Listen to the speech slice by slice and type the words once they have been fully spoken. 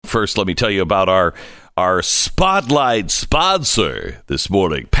first, let me tell you about our Spotlight sponsor this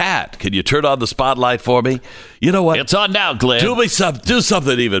morning. Pat, can you turn on the Spotlight for me? You know what? It's on now, Glenn. Do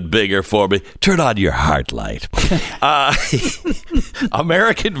something even bigger for me. Turn on your heart light.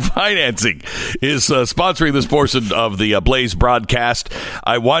 American Financing is sponsoring this portion of the Blaze broadcast.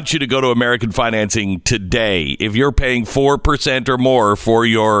 I want you to go to American Financing today. If you're paying 4% or more for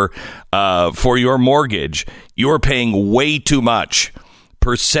your mortgage, you're paying way too much.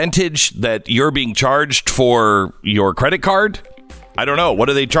 Percentage that you're being charged for your credit card? I don't know.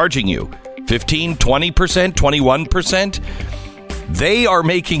 What are they charging you? 15, 20%, 21%? They are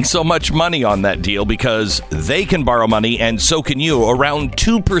making so much money on that deal because they can borrow money and so can you. Around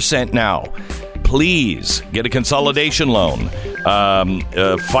 2% now. Please get a consolidation loan.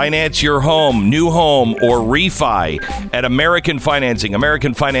 Finance your home, new home, or refi at American Financing.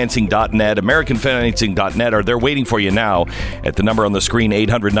 AmericanFinancing.net. AmericanFinancing.net. They're waiting for you now at the number on the screen,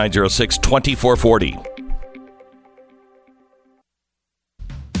 800-906-2440.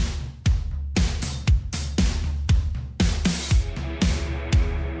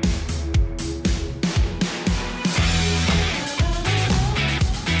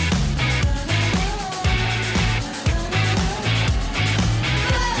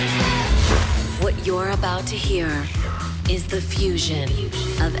 About to hear is the fusion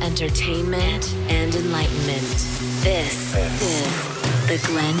of entertainment and enlightenment. This is the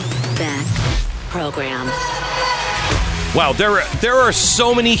Glenn Beck Program. Wow, there are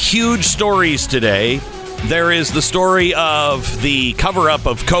so many huge stories today. There is the story of the cover-up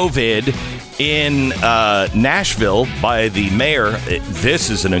of COVID in Nashville by the mayor. This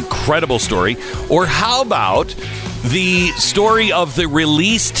is an incredible story. Or how about the story of the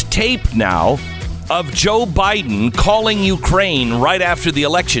released tape now of Joe Biden calling Ukraine right after the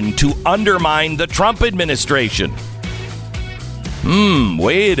election to undermine the Trump administration?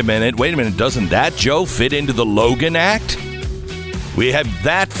 Wait a minute. Doesn't that Joe fit into the Logan Act? We have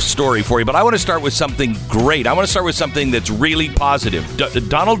that story for you, but I want to start with something great. I want to start with something that's really positive.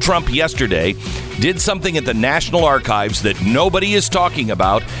 Donald Trump yesterday did something at the National Archives that nobody is talking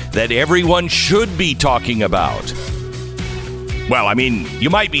about, that everyone should be talking about. Well, I mean, you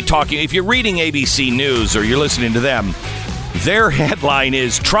might be talking, if you're reading ABC News or you're listening to them, their headline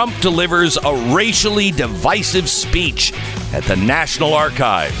is Trump delivers a racially divisive speech at the National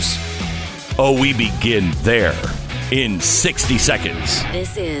Archives. Oh, we begin there in 60 seconds.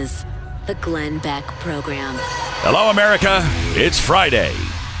 This is the Glenn Beck Program. Hello, America. It's Friday.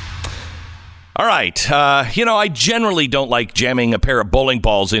 All right. I generally don't like jamming a pair of bowling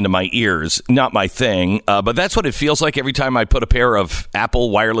balls into my ears. Not my thing. But that's what it feels like every time I put a pair of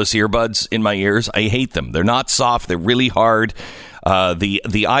Apple wireless earbuds in my ears. I hate them. They're not soft. They're really hard. The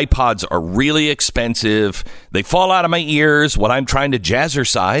iPods are really expensive. They fall out of my ears when I'm trying to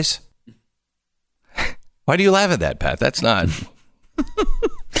jazzercise. Why do you laugh at that, Pat? That's not...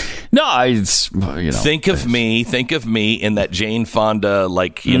 No, it's, Think of me in that Jane Fonda,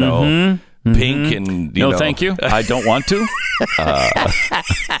 pink and no, thank you. I don't want to.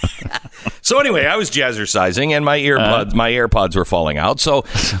 So anyway, I was jazzercising and my AirPods were falling out. So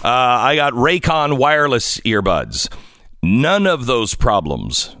I got Raycon wireless earbuds. None of those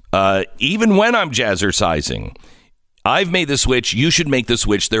problems. Even when I'm jazzercising, I've made the switch. You should make the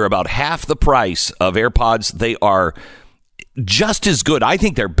switch. They're about half the price of AirPods. They are just as good. I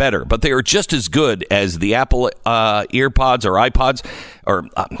think they're better, but they are just as good as the Apple EarPods or iPods or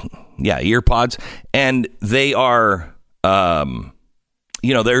EarPods, and they are they're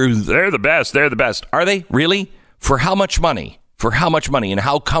the best. They're the best. Are they really? For how much money? And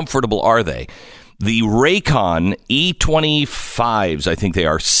how comfortable are they? The Raycon E25s, I think they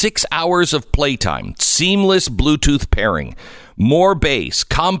are, 6 hours of playtime, seamless Bluetooth pairing, more bass,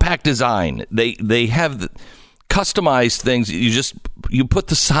 compact design. They have customized things. You put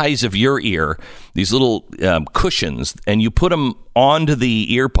the size of your ear, these little cushions, and you put them onto the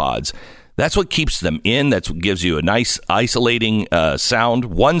earpods. That's what keeps them in. That's what gives you a nice isolating sound.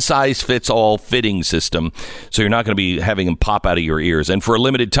 One size fits all fitting system. So you're not going to be having them pop out of your ears. And for a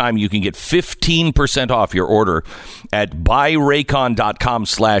limited time, you can get 15% off your order at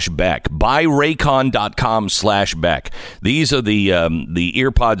buyraycon.com/Beck. Buyraycon.com/Beck. These are the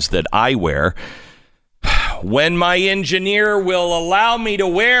earpods that I wear when my engineer will allow me to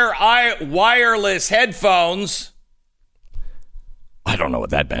wear wireless headphones. I don't know what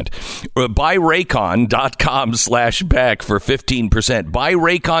that meant. Buyraycon.com/Beck for 15%.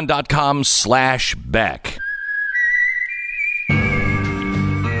 Buyraycon.com/Beck.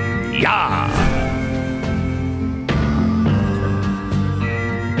 Yeah.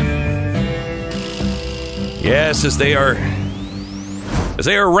 Yes, as they are as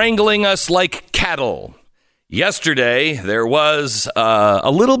they are wrangling us like cattle. Yesterday, there was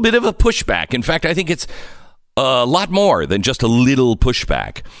a little bit of a pushback. In fact, I think it's a lot more than just a little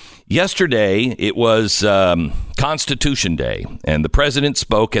pushback. Yesterday, it was Constitution Day, and the president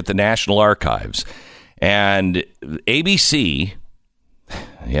spoke at the National Archives. And ABC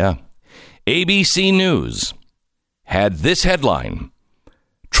News had this headline: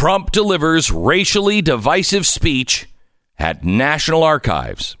 Trump delivers racially divisive speech at National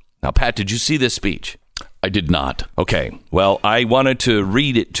Archives. Now, Pat, did you see this speech? I did not. Okay. Well, I wanted to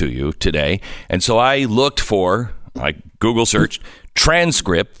read it to you today. And so I Google searched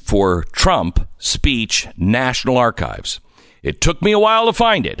transcript for Trump speech, National Archives. It took me a while to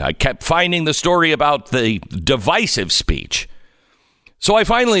find it. I kept finding the story about the divisive speech. So I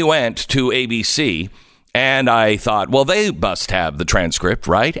finally went to ABC and I thought, well, they must have the transcript,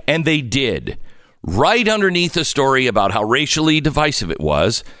 right? And they did. Right underneath the story about how racially divisive it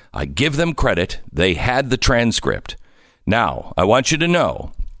was, I give them credit. They had the transcript. Now, I want you to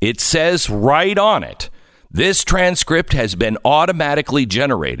know, it says right on it, this transcript has been automatically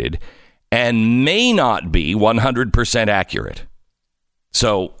generated and may not be 100% accurate.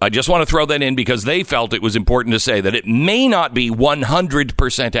 So I just want to throw that in because they felt it was important to say that it may not be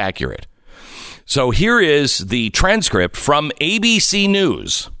 100% accurate. So here is the transcript from ABC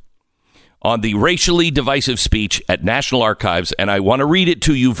News on the racially divisive speech at National Archives, and I want to read it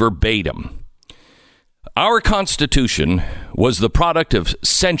to you verbatim. Our Constitution was the product of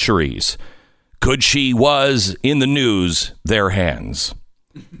centuries. Could she was, in the news, their hands.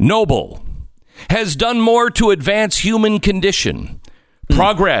 Noble. Has done more to advance human condition.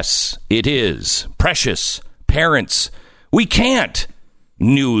 Progress, it is. Precious. Parents. We can't.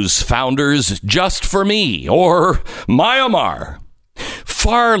 News founders just for me. Or Myanmar.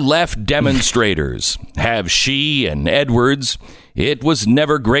 Far left demonstrators have she and Edwards. It was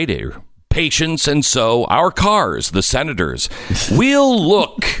never greater. Patience, and so our cars, the senators. We'll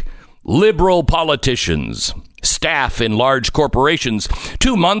look. Liberal politicians. Staff in large corporations.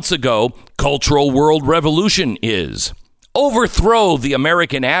 2 months ago, Cultural World Revolution is. Overthrow the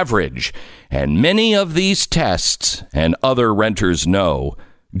American average. And many of these tests and other renters know.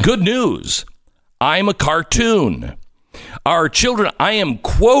 Good news. I'm a cartoon. Our children, I am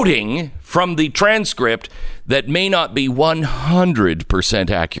quoting from the transcript that may not be 100%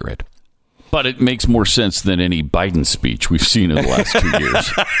 accurate. But it makes more sense than any Biden speech we've seen in the last 2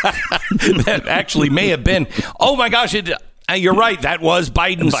 years. That actually may have been. Oh, my gosh. You're right. That was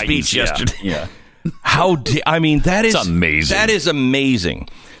Biden's speech yesterday. Yeah. That is amazing. That is amazing.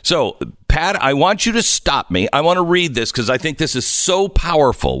 So, Pat, I want you to stop me. I want to read this because I think this is so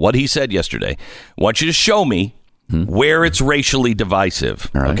powerful, what he said yesterday. I want you to show me where it's racially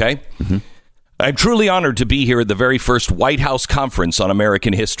divisive. All right. Okay? Mm-hmm. I'm truly honored to be here at the very first White House conference on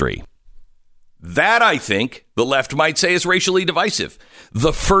American history. That, I think, the left might say is racially divisive.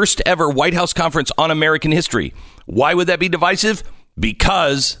 The first ever White House conference on American history. Why would that be divisive?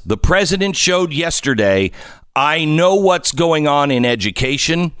 Because the president showed yesterday, I know what's going on in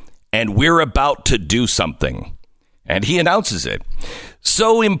education, and we're about to do something. And he announces it.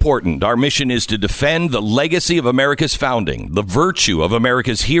 So important. Our mission is to defend the legacy of America's founding, the virtue of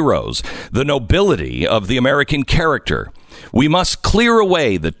America's heroes, the nobility of the American character. We must clear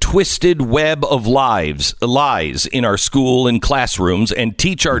away the twisted web of lies in our school and classrooms and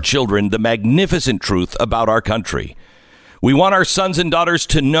teach our children the magnificent truth about our country. We want our sons and daughters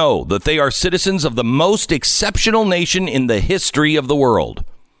to know that they are citizens of the most exceptional nation in the history of the world.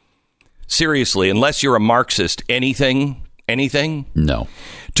 Seriously, unless you're a Marxist, anything? No.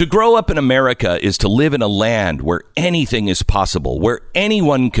 To grow up in America is to live in a land where anything is possible, where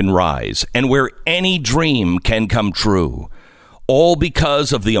anyone can rise, and where any dream can come true. All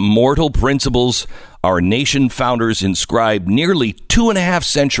because of the immortal principles our nation founders inscribed nearly 2.5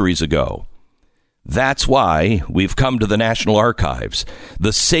 centuries ago. That's why we've come to the National Archives,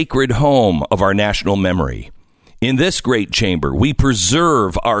 the sacred home of our national memory. In this great chamber, we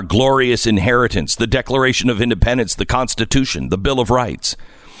preserve our glorious inheritance, the Declaration of Independence, the Constitution, the Bill of Rights.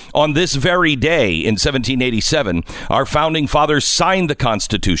 On this very day in 1787, our founding fathers signed the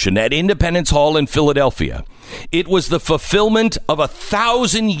Constitution at Independence Hall in Philadelphia. It was the fulfillment of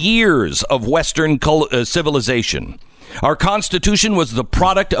 1,000 years of Western civilization. Our Constitution was the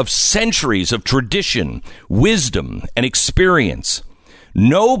product of centuries of tradition, wisdom, and experience.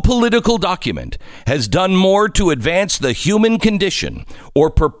 No political document has done more to advance the human condition or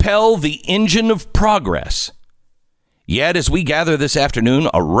propel the engine of progress. Yet, as we gather this afternoon,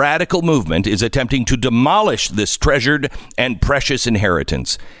 a radical movement is attempting to demolish this treasured and precious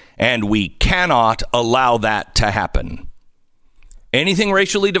inheritance, and we cannot allow that to happen. Anything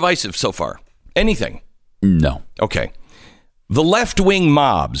racially divisive so far? Anything? No. Okay. The left-wing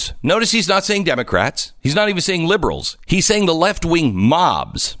mobs. Notice he's not saying Democrats. He's not even saying liberals. He's saying the left-wing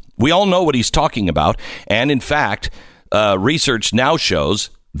mobs. We all know what he's talking about. And in fact, research now shows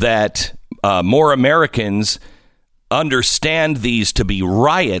that more Americans understand these to be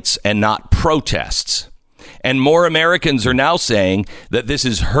riots and not protests. And more Americans are now saying that this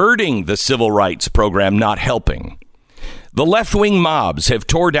is hurting the civil rights program, not helping. The left-wing mobs have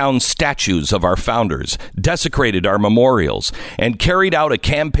tore down statues of our founders, desecrated our memorials, and carried out a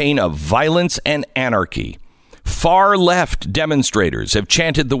campaign of violence and anarchy. Far-left demonstrators have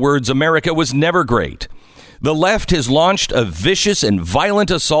chanted the words, "America was never great." The left has launched a vicious and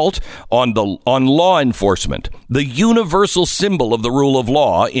violent assault on law enforcement, the universal symbol of the rule of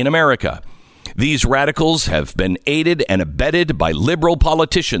law in America. These radicals have been aided and abetted by liberal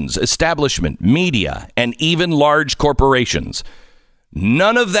politicians, establishment, media, and even large corporations.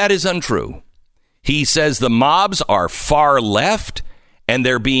 None of that is untrue. He says the mobs are far left and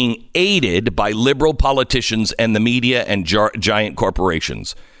they're being aided by liberal politicians and the media and giant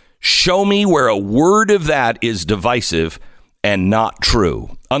corporations. Show me where a word of that is divisive and not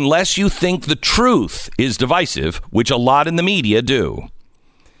true, unless you think the truth is divisive, which a lot in the media do.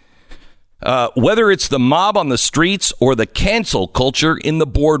 Whether it's the mob on the streets or the cancel culture in the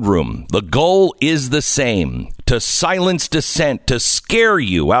boardroom, the goal is the same: to silence dissent, to scare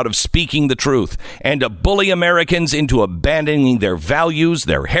you out of speaking the truth, and to bully Americans into abandoning their values,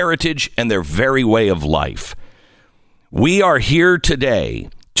 their heritage, and their very way of life. We are here today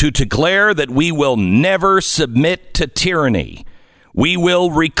to declare that we will never submit to tyranny. We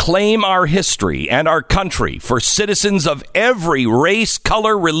will reclaim our history and our country for citizens of every race,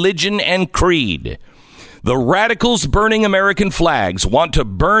 color, religion, and creed. The radicals burning American flags want to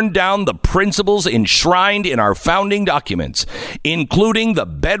burn down the principles enshrined in our founding documents, including the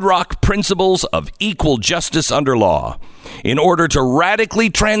bedrock principles of equal justice under law. In order to radically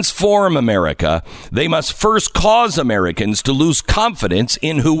transform America, they must first cause Americans to lose confidence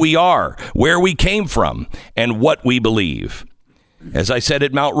in who we are, where we came from, and what we believe. As I said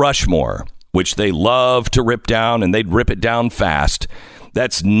at Mount Rushmore, which they love to rip down, and they'd rip it down fast,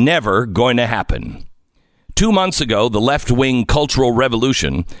 that's never going to happen. 2 months ago, the left-wing cultural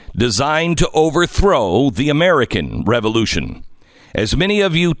revolution designed to overthrow the American Revolution. As many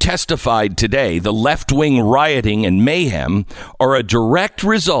of you testified today, the left-wing rioting and mayhem are a direct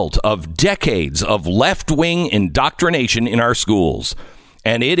result of decades of left-wing indoctrination in our schools,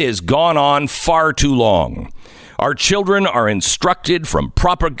 and it has gone on far too long. Our children are instructed from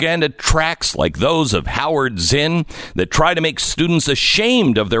propaganda tracts like those of Howard Zinn that try to make students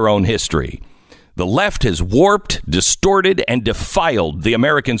ashamed of their own history. The left has warped, distorted, and defiled the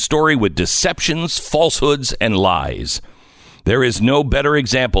American story with deceptions, falsehoods, and lies. There is no better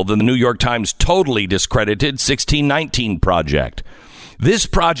example than the New York Times totally discredited 1619 Project. This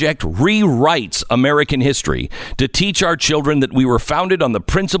project rewrites American history to teach our children that we were founded on the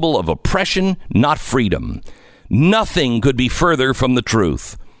principle of oppression, not freedom. Nothing could be further from the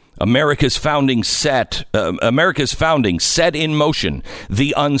truth. America's founding set in motion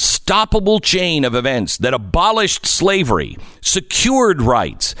the unstoppable chain of events that abolished slavery, secured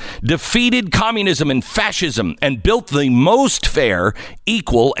rights, defeated communism and fascism, and built the most fair,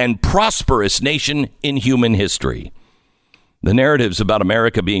 equal, and prosperous nation in human history. The narratives about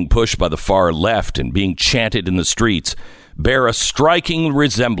America being pushed by the far left and being chanted in the streets bear a striking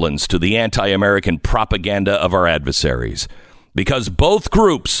resemblance to the anti-American propaganda of our adversaries, because both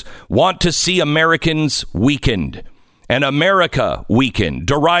groups want to see Americans weakened and America weakened,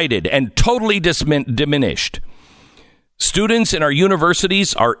 derided, and totally diminished. Students in our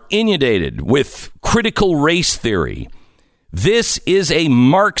universities are inundated with critical race theory. This is a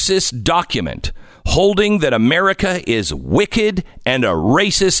Marxist document holding that America is wicked and a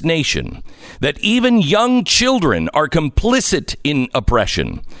racist nation, that even young children are complicit in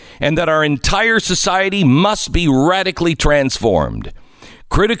oppression, and that our entire society must be radically transformed.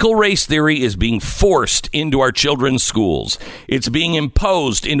 Critical race theory is being forced into our children's schools. It's being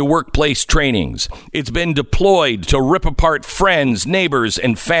imposed into workplace trainings. It's been deployed to rip apart friends, neighbors,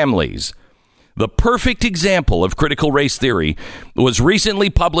 and families. The perfect example of critical race theory was recently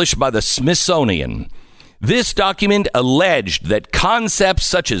published by the Smithsonian. This document alleged that concepts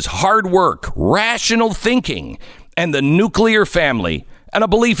such as hard work, rational thinking, and the nuclear family, and a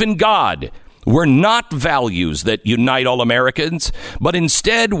belief in God were not values that unite all Americans, but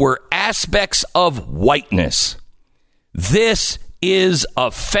instead were aspects of whiteness. This is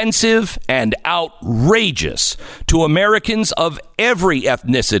offensive and outrageous to Americans of every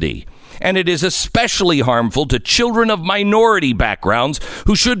ethnicity, and it is especially harmful to children of minority backgrounds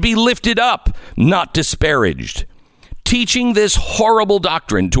who should be lifted up, not disparaged. Teaching this horrible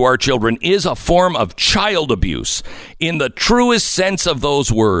doctrine to our children is a form of child abuse in the truest sense of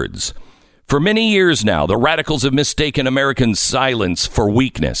those words. For many years now, the radicals have mistaken American silence for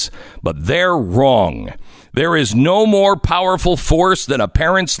weakness, but they're wrong. There is no more powerful force than a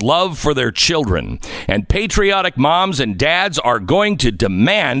parent's love for their children, and patriotic moms and dads are going to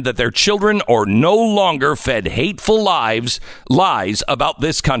demand that their children are no longer fed hateful lies about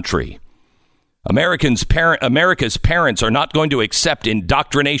this country. America's parents are not going to accept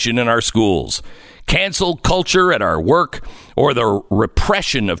indoctrination in our schools, cancel culture at our work, or the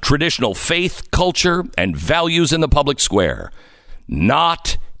repression of traditional faith, culture, and values in the public square.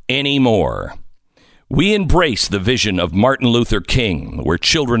 Not anymore. We embrace the vision of Martin Luther King, where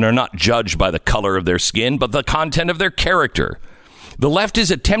children are not judged by the color of their skin, but the content of their character. The left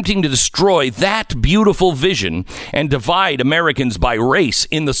is attempting to destroy that beautiful vision and divide Americans by race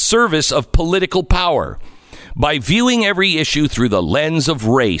in the service of political power. By viewing every issue through the lens of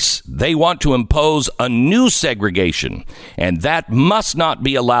race, they want to impose a new segregation, and that must not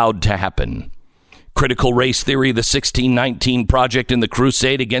be allowed to happen. Critical race theory, the 1619 Project, and the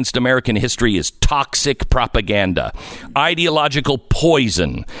crusade against American history is toxic propaganda, ideological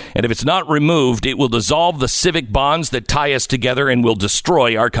poison, and if it's not removed, it will dissolve the civic bonds that tie us together and will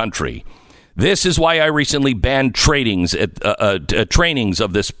destroy our country. This is why I recently banned trainings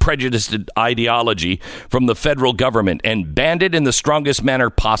of this prejudiced ideology from the federal government and banned it in the strongest manner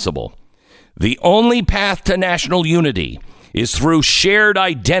possible. The only path to national unity is through shared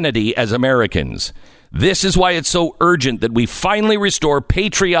identity as Americans. This is why it's so urgent that we finally restore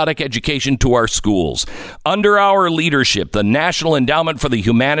patriotic education to our schools. Under our leadership, the National Endowment for the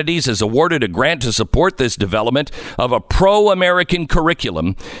Humanities has awarded a grant to support this development of a pro-American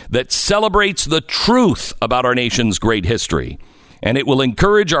curriculum that celebrates the truth about our nation's great history. And it will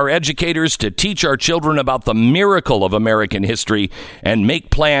encourage our educators to teach our children about the miracle of American history and make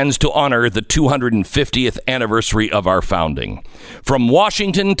plans to honor the 250th anniversary of our founding. From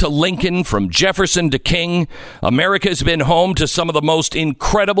Washington to Lincoln, from Jefferson to King, America has been home to some of the most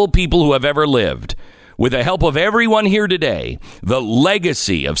incredible people who have ever lived. With the help of everyone here today, the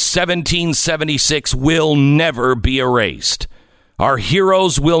legacy of 1776 will never be erased. Our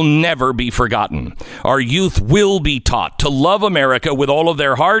heroes will never be forgotten. Our youth will be taught to love America with all of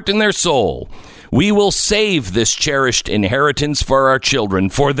their heart and their soul. We will save this cherished inheritance for our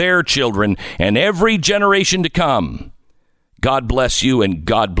children, for their children, and every generation to come. God bless you, and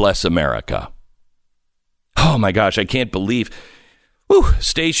God bless America. Oh my gosh, I can't believe.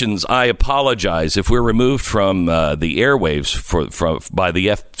 Stations, I apologize if we're removed from the airwaves by the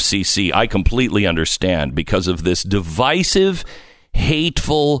FCC. I completely understand because of this divisive,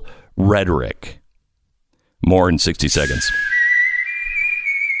 hateful rhetoric. More in 60 seconds.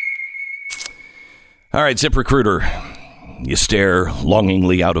 All right, ZipRecruiter. You stare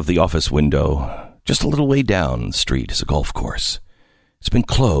longingly out of the office window. Just a little way down the street is a golf course. It's been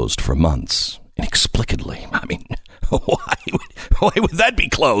closed for months, inexplicably. I mean, why would that be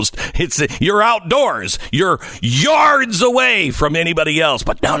closed? You're outdoors. You're yards away from anybody else.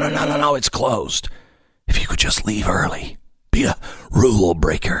 But no, it's closed. If you could just leave early. Be a rule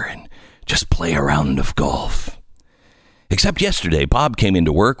breaker and just play a round of golf. Except yesterday, Bob came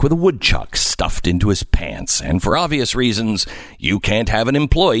into work with a woodchuck stuffed into his pants. And for obvious reasons, you can't have an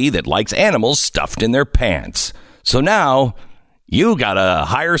employee that likes animals stuffed in their pants. So now, you gotta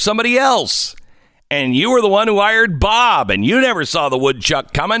hire somebody else. And you were the one who hired Bob, and you never saw the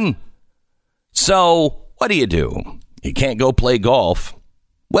woodchuck coming. So, what do? You can't go play golf.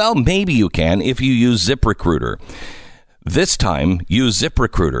 Well, maybe you can if you use ZipRecruiter. This time, use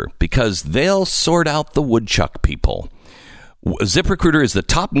ZipRecruiter because they'll sort out the woodchuck people. ZipRecruiter is the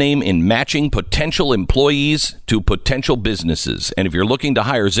top name in matching potential employees to potential businesses. And if you're looking to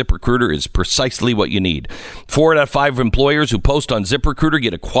hire, ZipRecruiter is precisely what you need. 4 out of 5 employers who post on ZipRecruiter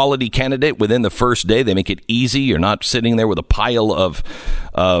get a quality candidate within the first day. They make it easy. You're not sitting there with a pile of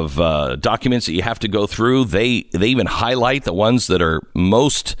documents that you have to go through. They even highlight the ones that are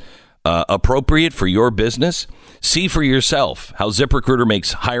most appropriate for your business. See for yourself how ZipRecruiter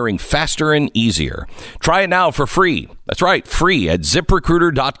makes hiring faster and easier. Try it now for free. That's right, free at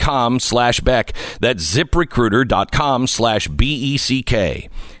ZipRecruiter.com/Beck. That's ZipRecruiter.com/BECK.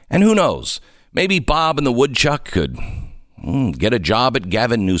 And who knows, maybe Bob and the woodchuck could get a job at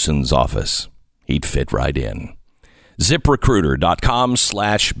Gavin Newsom's office. He'd fit right in.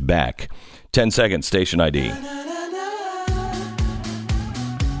 ZipRecruiter.com/Beck. 10 seconds, station ID.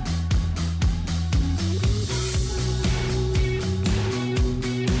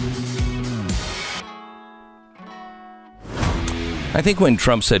 I think when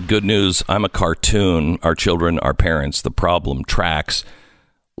Trump said, good news, I'm a cartoon, our children, our parents, the problem tracks,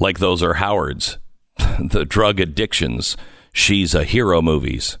 like those are Howard's. The drug addictions, she's a hero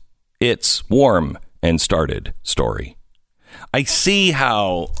movies. It's warm and started story. I see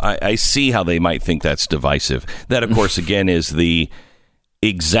how they might think that's divisive. That, of course, again, is the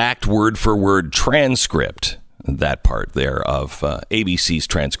exact word for word transcript, that part there of ABC's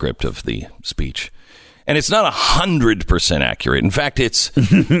transcript of the speech. And it's not 100% accurate. In fact, it's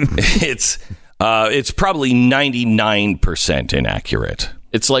probably 99% inaccurate.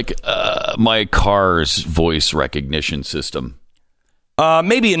 It's like my car's voice recognition system.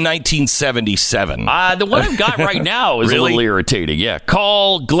 Maybe in 1977. The one I've got right now is Really? a little irritating. Yeah.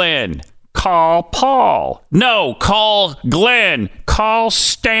 Call Glenn. Call Paul. No, call Glenn. Call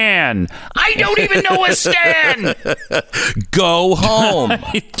Stan. I don't even know a Stan. Go home.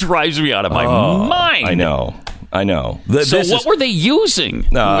 It drives me out of my mind. I know. What were they using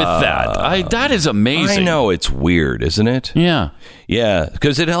with that? That is amazing. I know, it's weird, isn't it? Yeah. Yeah,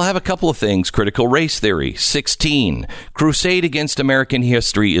 because it'll have a couple of things. Critical race theory. 16. Crusade against American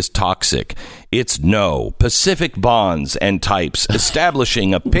history is toxic. It's no. Pacific bonds and types.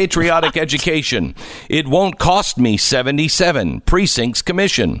 Establishing a patriotic education. It won't cost me 77. Precincts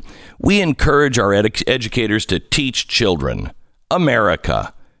Commission. We encourage our educators to teach children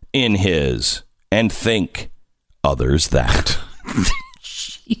America in his and think others that.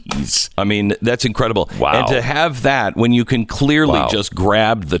 Jeez. I mean, that's incredible. Wow. And to have that when you can clearly just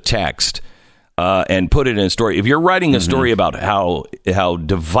grab the text and put it in a story. If you're writing a story about how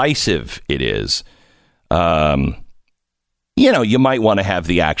divisive it is, you might want to have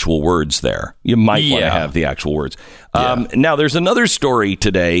the actual words there. You might want to have the actual words. Now, there's another story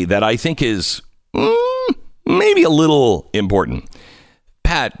today that I think is maybe a little important.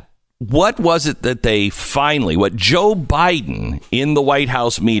 Pat, what was it that what Joe Biden in the White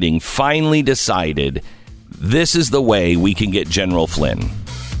House meeting finally decided, this is the way we can get General Flynn?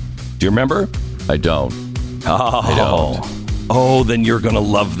 Do you remember? I don't. I don't. Oh, then you're going to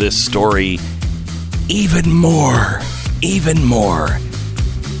love this story even more.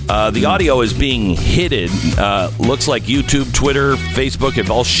 The audio is being hidden. Looks like YouTube, Twitter, Facebook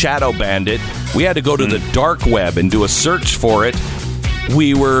have all shadow banned it. We had to go to the dark web and do a search for it.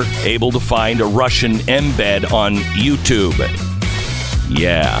 We were able to find a Russian embed on YouTube.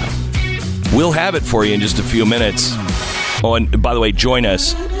 Yeah. We'll have it for you in just a few minutes. Oh, and by the way, join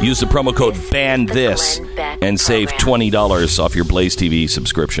us. Use the promo code BANTHIS and save $20 off your Blaze TV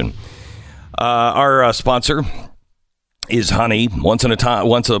subscription. Our sponsor is Honey. Once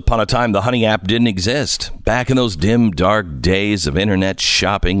upon a time, the Honey app didn't exist. Back in those dim, dark days of internet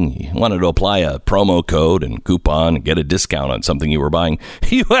shopping, you wanted to apply a promo code and coupon and get a discount on something you were buying.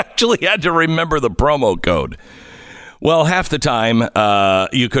 You actually had to remember the promo code. Well, half the time,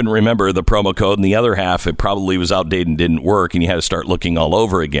 you couldn't remember the promo code, and the other half, it probably was outdated and didn't work, and you had to start looking all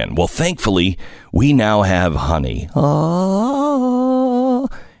over again. Well, thankfully, we now have Honey.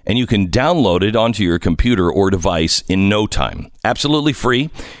 And you can download it onto your computer or device in no time. Absolutely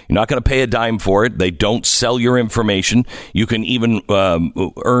free. You're not going to pay a dime for it. They don't sell your information. You can even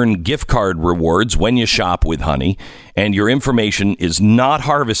earn gift card rewards when you shop with Honey. And your information is not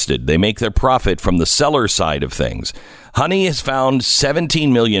harvested. They make their profit from the seller side of things. Honey has found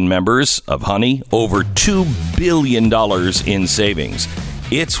 17 million members of Honey, over $2 billion in savings.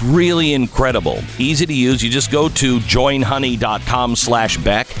 It's really incredible. Easy to use. You just go to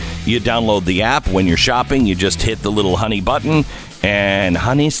joinhoney.com/Beck. You download the app. When you're shopping, you just hit the little Honey button, and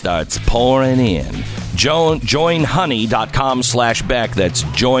Honey starts pouring in. Joinhoney.com/Beck. That's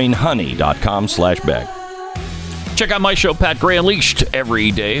joinhoney.com/Beck. Check out my show, Pat Gray Unleashed,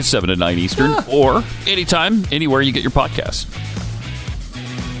 every day, 7 to 9 Eastern, or anytime, anywhere you get your podcasts.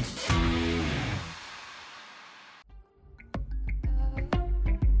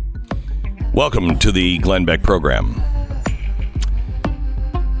 Welcome to the Glenn Beck program.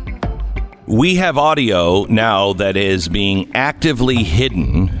 We have audio now that is being actively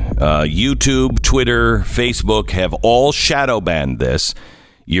hidden. YouTube, Twitter, Facebook have all shadow banned this.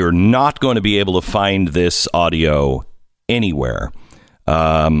 You're not going to be able to find this audio anywhere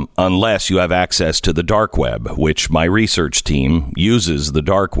unless you have access to the dark web, which my research team uses the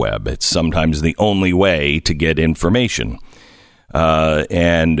dark web. It's sometimes the only way to get information.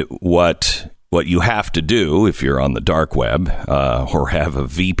 And what you have to do if you're on the dark web or have a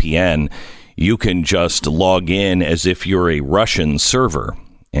VPN, you can just log in as if you're a Russian server.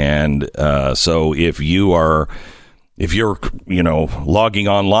 And so if you're logging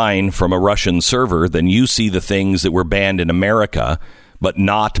online from a Russian server, then you see the things that were banned in America, but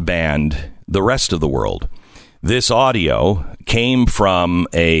not banned the rest of the world. This audio came from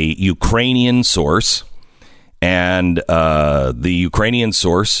a Ukrainian source, and the Ukrainian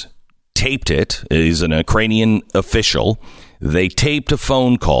source taped it. Is an Ukrainian official. They taped a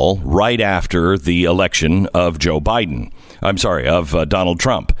phone call right after the election of Joe Biden. I'm sorry, of Donald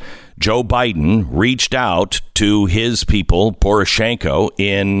Trump. Joe Biden reached out to his people, Poroshenko,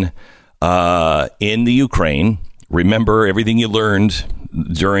 in the Ukraine. Remember everything you learned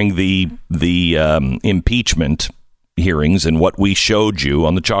during the impeachment hearings and what we showed you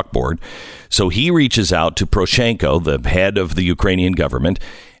on the chalkboard. So he reaches out to Poroshenko, the head of the Ukrainian government,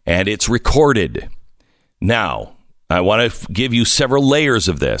 and it's recorded. Now, I want to give you several layers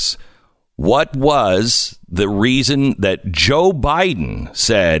of this. What was the reason that Joe Biden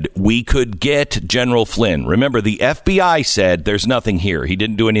said we could get General Flynn? Remember, the FBI said there's nothing here. He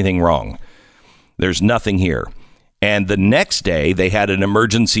didn't do anything wrong. There's nothing here. And the next day, they had an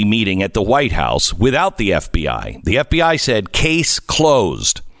emergency meeting at the White House without the FBI. The FBI said case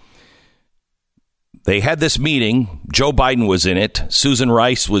closed. They had this meeting. Joe Biden was in it. Susan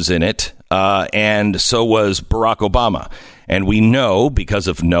Rice was in it. And so was Barack Obama. And we know because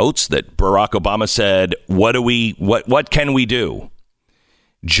of notes that Barack Obama said, what can we do?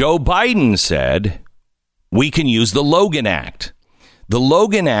 Joe Biden said, we can use the Logan Act. The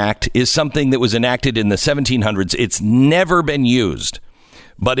Logan Act is something that was enacted in the 1700s. It's never been used.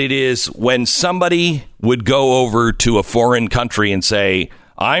 But it is when somebody would go over to a foreign country and say,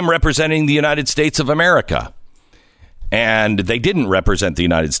 I'm representing the United States of America. And they didn't represent the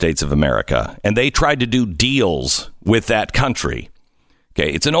United States of America. And they tried to do deals with that country.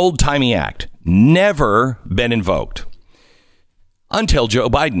 Okay, it's an old-timey act. Never been invoked. Until Joe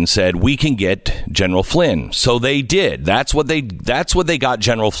Biden said, we can get General Flynn. So they did. That's what they got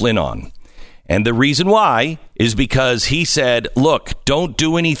General Flynn on. And the reason why is because he said, look, don't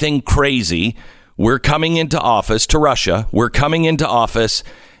do anything crazy. We're coming into office to Russia. We're coming into office.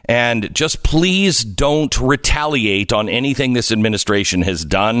 And just please don't retaliate on anything this administration has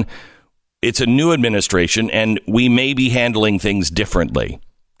done. It's a new administration, and we may be handling things differently.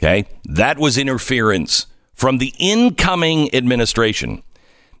 Okay, that was interference from the incoming administration.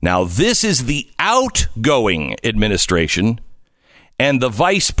 Now, this is the outgoing administration and the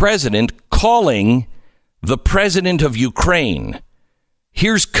vice president calling the president of Ukraine.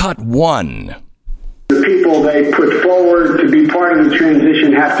 Here's cut one. The people they put forward to be part of the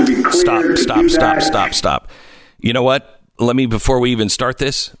transition have to be clear. Stop. You know what? Let me, before we even start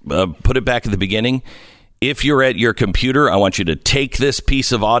this, put it back at the beginning. If you're at your computer, I want you to take this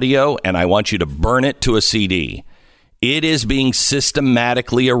piece of audio and I want you to burn it to a CD. It is being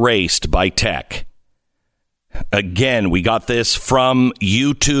systematically erased by tech. Again, we got this from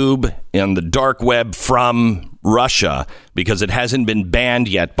YouTube and the dark web from Russia because it hasn't been banned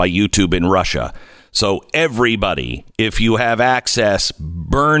yet by YouTube in Russia. So everybody, if you have access,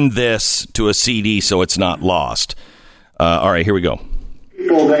 burn this to a CD so it's not lost. All right, here we go.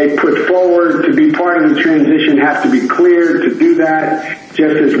 People they put forward to be part of the transition have to be cleared to do that,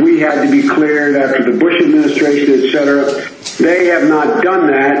 just as we had to be cleared after the Bush administration, et cetera. They have not done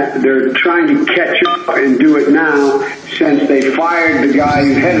that. They're trying to catch up and do it now since they fired the guy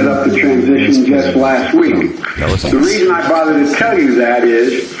who headed up the transition just last week. The reason I bother to tell you that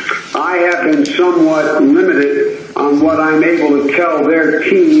is I have been somewhat limited on what I'm able to tell their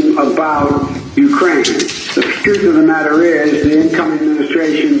team about Ukraine. The truth of the matter is the incoming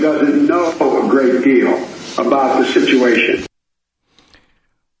administration doesn't know a great deal about the situation.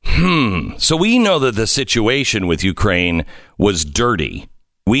 So we know that the situation with Ukraine was dirty.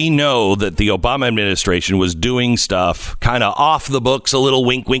 We know that the Obama administration was doing stuff kind of off the books, a little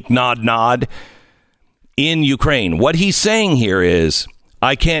wink, wink, nod, nod in Ukraine. What he's saying here is,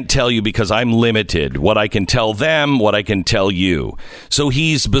 I can't tell you because I'm limited. What I can tell them, what I can tell you. So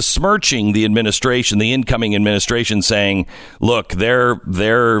he's besmirching the administration, the incoming administration, saying, look,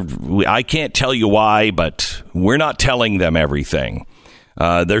 I can't tell you why, but we're not telling them everything.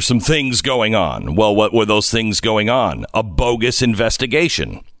 There's some things going on. Well, what were those things going on? A bogus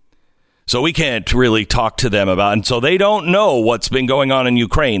investigation. So we can't really talk to them about it. And so they don't know what's been going on in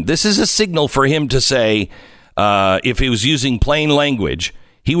Ukraine. This is a signal for him to say, if he was using plain language,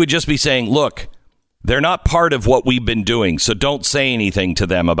 he would just be saying, look, they're not part of what we've been doing, so don't say anything to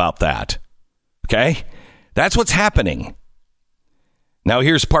them about that. Okay? That's what's happening. Now,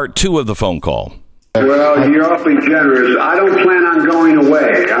 here's part 2 of the phone call. Well, you're awfully generous. I don't plan on going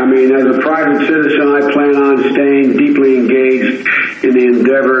away. I mean, as a private citizen, I plan on staying deeply engaged in the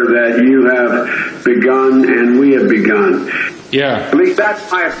endeavor that you have begun and we have begun. Yeah. At least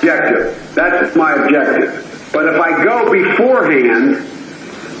that's my objective. That's my objective. But if I go beforehand,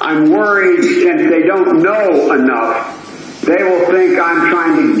 I'm worried since they don't know enough, they will think I'm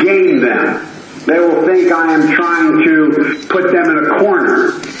trying to game them. They will think I am trying to put them in a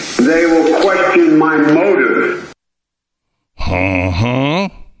corner. They will question my motive.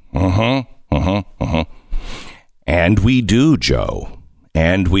 And we do, Joe.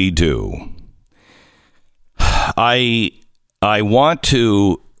 And we do. I want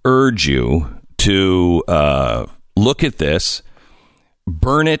to urge you to look at this,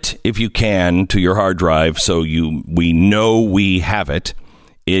 burn it if you can to your hard drive so we know we have it.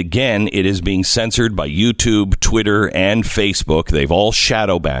 Again, it is being censored by YouTube, Twitter, and Facebook. They've all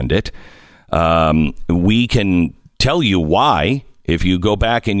shadow banned it. We can tell you why if you go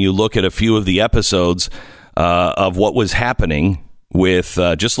back and you look at a few of the episodes of what was happening with,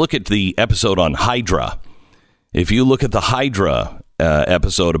 just look at the episode on Hydra. If you look at the Hydra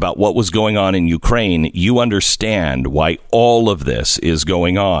episode about what was going on in Ukraine, you understand why all of this is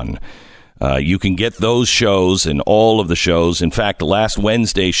going on. You can get those shows and all of the shows. In fact, the last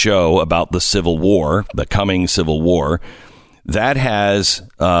Wednesday show about the Civil War, the coming Civil War, that has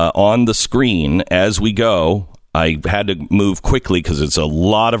on the screen as we go. I had to move quickly because it's a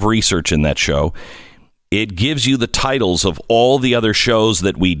lot of research in that show. It gives you the titles of all the other shows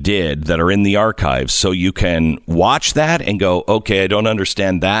that we did that are in the archives. So you can watch that and go, okay, I don't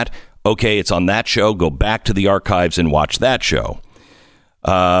understand that. Okay, it's on that show. Go back to the archives and watch that show.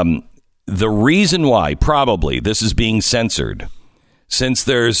 The reason why probably this is being censored, since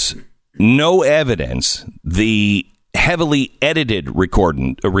there's no evidence, the heavily edited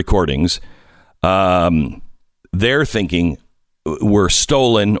recordings, they're thinking were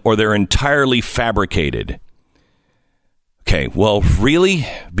stolen or they're entirely fabricated. Okay, well, really?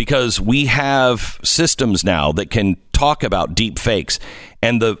 Because we have systems now that can talk about deep fakes,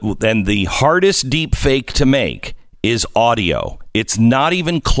 and the hardest deep fake to make is audio. It's not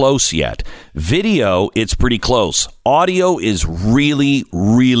even close yet. Video, it's pretty close. Audio is really,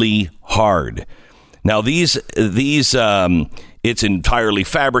 really hard. Now, these it's entirely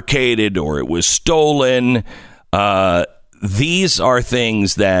fabricated or it was stolen. These are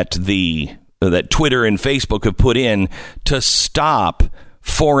things that that Twitter and Facebook have put in to stop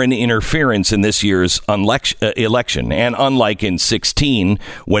foreign interference in this year's election. And unlike in 2016,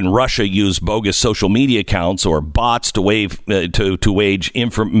 when Russia used bogus social media accounts or bots to wage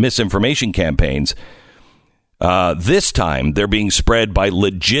misinformation campaigns, this time they're being spread by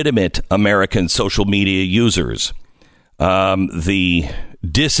legitimate American social media users. The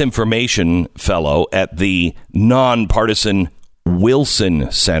disinformation fellow at the nonpartisan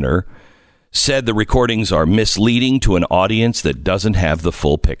Wilson Center said the recordings are misleading to an audience that doesn't have the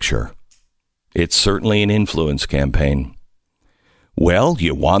full picture. It's certainly an influence campaign. Well,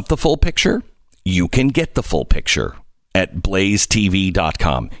 you want the full picture? You can get the full picture at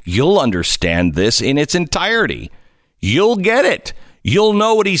blazetv.com. You'll understand this in its entirety. You'll get it. You'll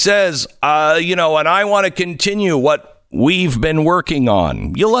know what he says, and I want to continue what we've been working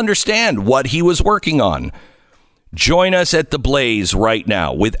on. You'll understand what he was working on. Join us at The Blaze right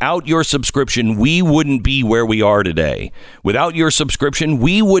now. Without your subscription, we wouldn't be where we are today. Without your subscription,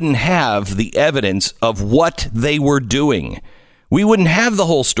 we wouldn't have the evidence of what they were doing. We wouldn't have the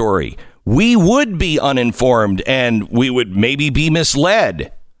whole story. We would be uninformed, and we would maybe be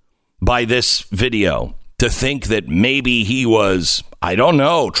misled by this video to think that maybe he was, I don't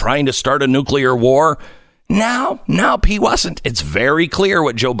know, trying to start a nuclear war. No, he wasn't. It's very clear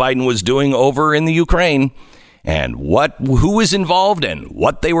what Joe Biden was doing over in the Ukraine and who was involved and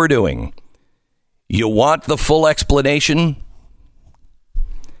what they were doing. You want the full explanation?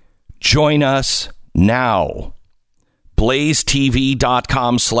 Join us now.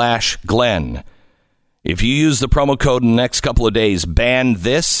 blazetv.com/Glenn. If you use the promo code in the next couple of days, ban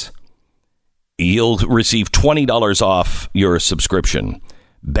this, you'll receive $20 off your subscription.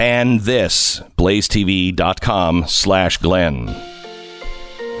 Ban this, blazetv.com/Glenn.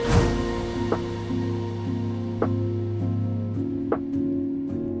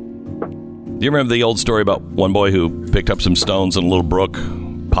 Do you remember the old story about one boy who picked up some stones in a little brook,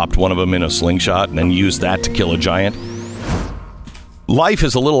 popped one of them in a slingshot, and then used that to kill a giant? Life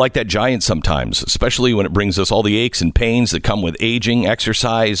is a little like that giant sometimes, especially when it brings us all the aches and pains that come with aging,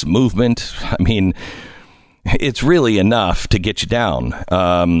 exercise, movement. I mean, it's really enough to get you down.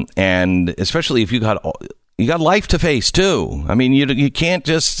 And especially if you got life to face, too. I mean, you can't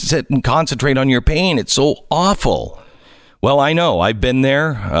just sit and concentrate on your pain. It's so awful. Well, I know. I've been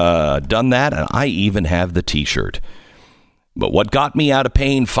there, done that, and I even have the T-shirt. But what got me out of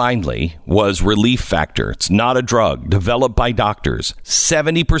pain finally was Relief Factor. It's not a drug developed by doctors.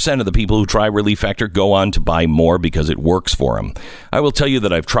 70% of the people who try Relief Factor go on to buy more because it works for them. I will tell you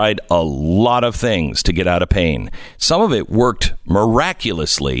that I've tried a lot of things to get out of pain. Some of it worked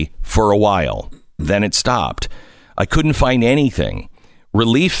miraculously for a while. Then it stopped. I couldn't find anything.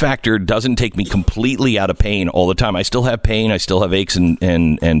 Relief Factor doesn't take me completely out of pain all the time. I still have pain. I still have aches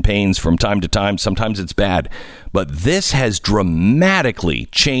and pains from time to time. Sometimes it's bad. But this has dramatically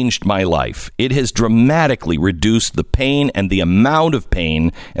changed my life. It has dramatically reduced the pain and the amount of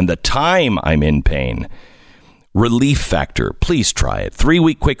pain and the time I'm in pain. Relief Factor. Please try it.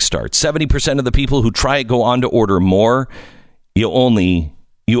 3-week quick start. 70% of the people who try it go on to order more. You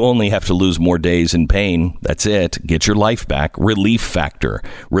only have to lose more days in pain. That's it. Get your life back. Relief Factor.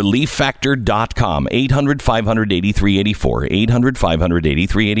 ReliefFactor.com. 800-500-8384.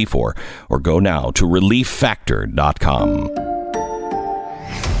 800-500-8384. Or go now to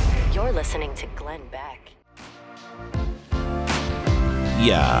ReliefFactor.com. You're listening to Glenn Beck.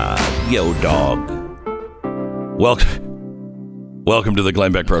 Yeah. Yo, dog. Welcome to the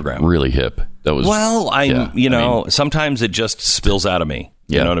Glenn Beck program. Really hip. That was sometimes it just spills out of me.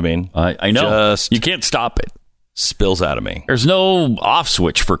 You know what I mean? I know. You can't stop it. Spills out of me. There's no off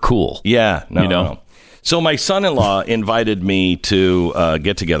switch for cool. Yeah. No. So my son-in-law invited me to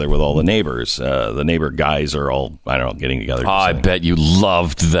get together with all the neighbors. The neighbor guys are all, getting together. I bet you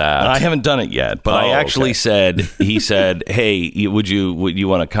loved that. I haven't done it yet, but I actually said, he said, hey, would you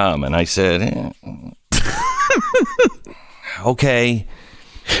want to come? And I said, okay.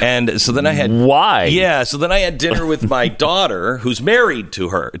 And so then I had why? Yeah, so then I had dinner with my daughter, who's married to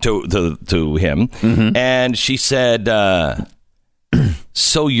him, and she said,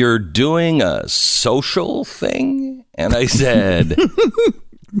 "So you're doing a social thing?" And I said,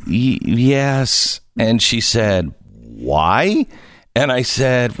 "Yes." And she said, "Why?" And I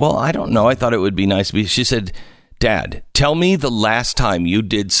said, "Well, I don't know. I thought it would be nice to be." She said, "Dad, tell me the last time you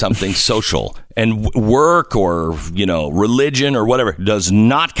did something social, and work or, religion or whatever does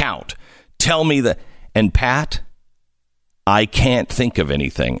not count. Tell me that." And Pat, I can't think of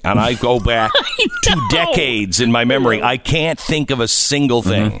anything. And I go back 2 decades in my memory. I can't think of a single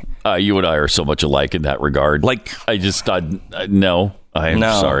thing. You and I are so much alike in that regard. Like, I just thought, no. I'm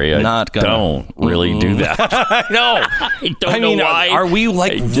sorry. Don't really do that. No. I don't know why. Are we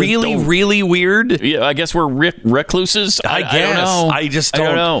really weird? Yeah, I guess we're recluses. I guess. I don't know. I just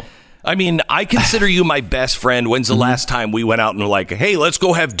don't know. I mean, I consider you my best friend. When's the last time we went out and were like, hey, let's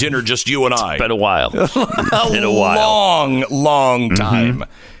go have dinner, just you and I? It's been a while. Long time.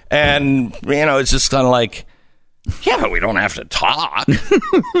 And, it's just kind of like, yeah, but we don't have to talk.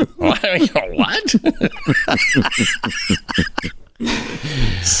 What?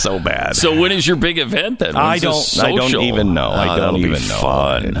 So bad. So when is your big event then? I don't even know. I don't even know.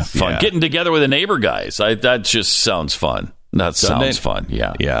 Fun. Yeah. Getting together with the neighbor guys. That just sounds fun. That sounds fun.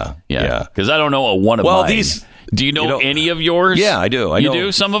 Yeah. Because I don't know one of mine. Do you know any of yours? Yeah, I do. You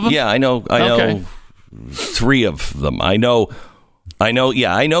do some of them? Yeah, I know 3 of them. I know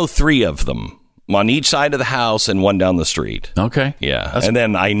 3 of them. On each side of the house and one down the street. Okay. Yeah. And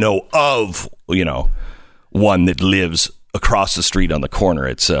then I know of, one that lives across the street on the corner.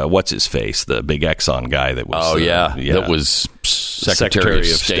 It's what's his face, the big Exxon guy that was that was Secretary of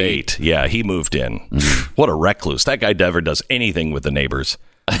State. Yeah, he moved in. What a recluse. That guy never does anything with the neighbors.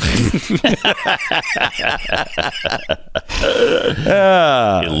 Elitist.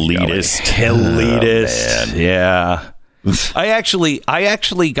 Oh, yeah. I actually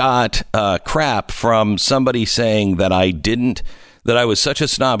got crap from somebody saying that I was such a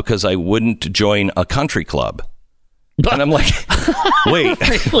snob because I wouldn't join a country club. And I'm like, wait,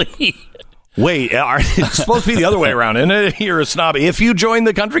 really? Wait, it's supposed to be the other way around, isn't it? You're a snobby. If you join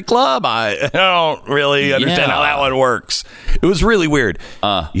the country club, I don't really understand how that one works. It was really weird.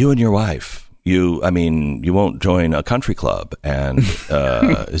 You and your wife, you won't join a country club. And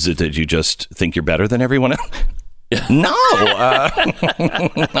is it that you just think you're better than everyone else? No,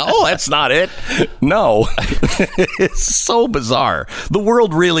 no, that's not it. No, it's so bizarre. The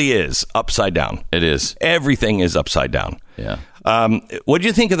world really is upside down. It is. Everything is upside down. Yeah. What do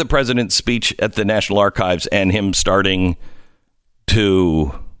you think of the president's speech at the National Archives and him starting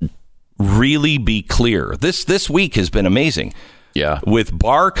to really be clear? This week has been amazing. Yeah. With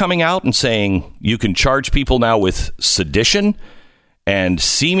Barr coming out and saying you can charge people now with sedition and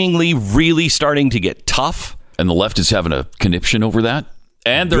seemingly really starting to get tough. And the left is having a conniption over that.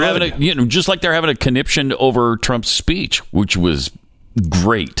 And they're having just like they're having a conniption over Trump's speech, which was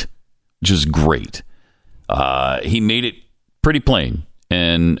great. Just great. He made it pretty plain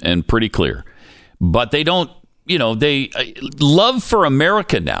and pretty clear. But they don't love for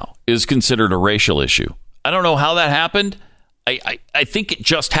America now is considered a racial issue. I don't know how that happened. I think it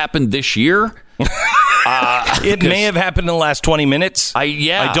just happened this year. It may have happened in the last 20 minutes.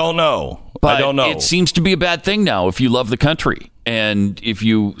 I don't know. But I don't know. It seems to be a bad thing now if you love the country and if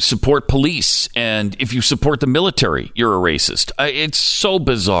you support police and if you support the military, you're a racist. It's so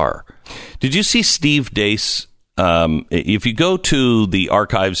bizarre. Did you see Steve Deace? If you go to the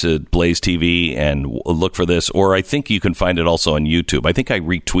archives at Blaze TV and look for this, or I think you can find it also on YouTube. I think I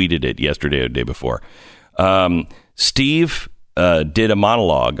retweeted it yesterday or the day before. Steve did a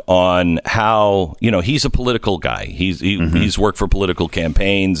monologue on how, he's a political guy. He's worked for political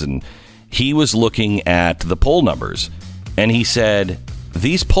campaigns, and he was looking at the poll numbers, and he said,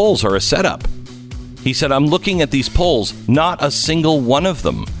 these polls are a setup. He said, I'm looking at these polls. Not a single one of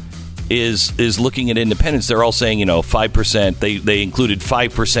them is looking at independents. They're all saying, 5%. They included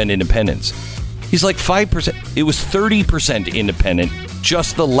 5% independents. He's like 5%. It was 30% independent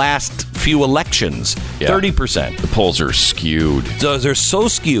just the last few elections. Yeah. 30%. The polls are skewed. So they're so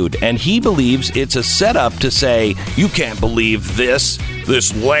skewed. And he believes it's a setup to say, you can't believe this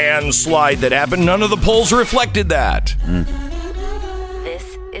landslide that happened. None of the polls reflected that.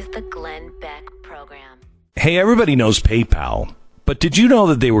 This is the Glenn Beck Program. Hey, everybody knows PayPal. But did you know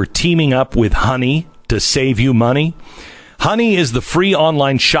that they were teaming up with Honey to save you money? Honey is the free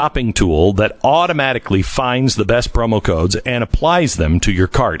online shopping tool that automatically finds the best promo codes and applies them to your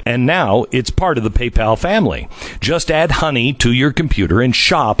cart. And now it's part of the PayPal family. Just add Honey to your computer and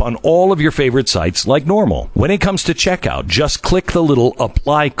shop on all of your favorite sites like normal. When it comes to checkout, just click the little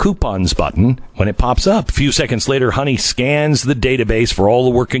Apply Coupons button when it pops up. A few seconds later, Honey scans the database for all the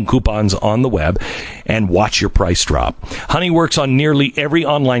working coupons on the web and watch your price drop. Honey works on nearly every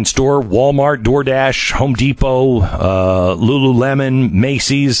online store: Walmart, DoorDash, Home Depot, Lululemon,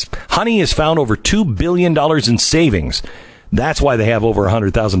 Macy's. Honey has found over $2 billion in savings. That's why they have over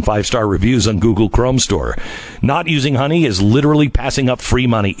 100,000 five-star reviews on Google Chrome Store. Not using Honey is literally passing up free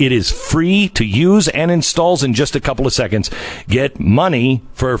money. It is free to use and installs in just a couple of seconds. Get money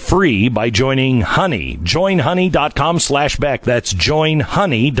for free by joining Honey. JoinHoney.com/Beck. That's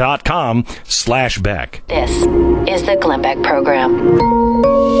JoinHoney.com/Beck. This is the Glenn Beck Program.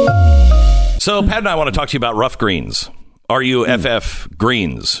 So Pat and I want to talk to you about rough greens. RUFF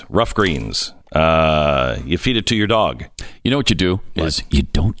greens, rough greens. You feed it to your dog. You know what you do is you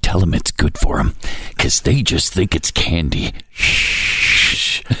don't tell them it's good for them because they just think it's candy.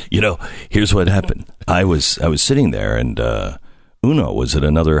 Shh. Here's what happened. I was sitting there and Uno was at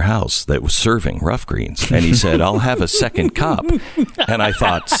another house that was serving rough greens, and he said, I'll have a second cup. And I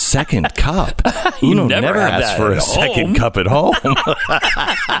thought, second cup? Uno never asks for a second cup at home.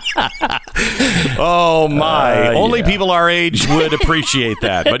 Oh, my. Only people our age would appreciate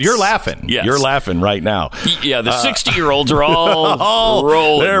that. But you're laughing. Yes. You're laughing right now. Yeah, the 60-year-olds are all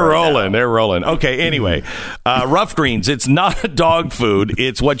rolling. They're rolling. They're rolling. Okay, anyway, rough greens, it's not a dog food.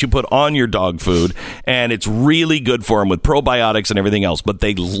 It's what you put on your dog food, and it's really good for them with probiotics and everything else, but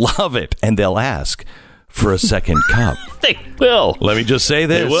they love it, and they'll ask for a second cup. They will. Let me just say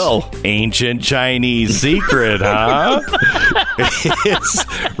this. They will. Ancient Chinese secret, huh? It's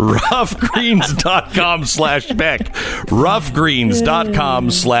roughgreens.com/Beck.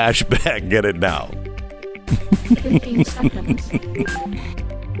 Roughgreens.com/Beck. Get it now. 15 seconds.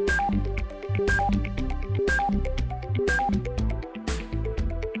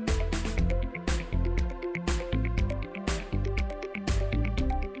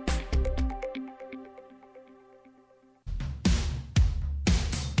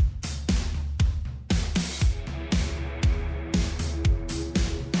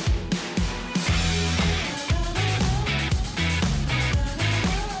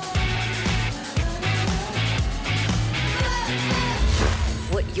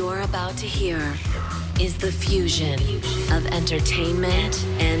 You're about to hear is the fusion of entertainment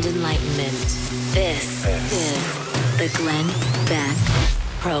and enlightenment. This is the Glenn Beck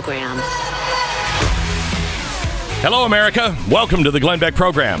Program. Hello, America. Welcome to the Glenn Beck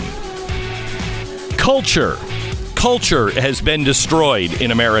Program. Culture has been destroyed in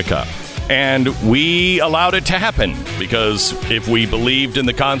America, and we allowed it to happen because if we believed in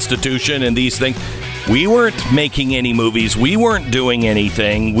the Constitution and these things, we weren't making any movies. We weren't doing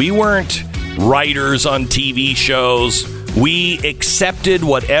anything. We weren't writers on TV shows. We accepted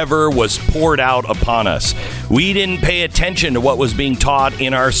whatever was poured out upon us. We didn't pay attention to what was being taught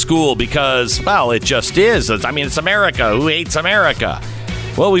in our school because, well, it just is. I mean, it's America. Who hates America?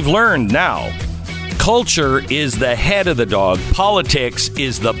 Well, we've learned now. Culture is the head of the dog. Politics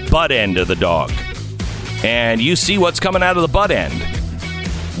is the butt end of the dog. And you see what's coming out of the butt end.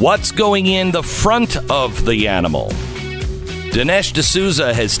 What's going in the front of the animal? Dinesh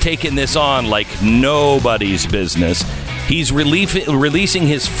D'Souza has taken this on like nobody's business. He's releasing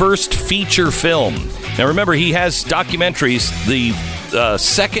his first feature film. Now remember, he has documentaries, the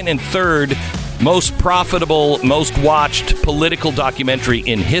second and third most profitable, most watched political documentary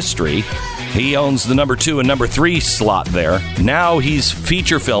in history. He owns the number 2 and number 3 slot there. Now he's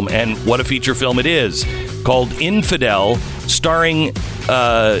feature film, and what a feature film it is, called Infidel, starring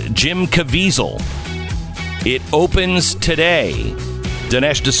Jim Caviezel. It opens today.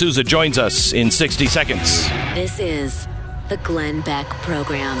 Dinesh D'Souza joins us in 60 seconds. This is the Glenn Beck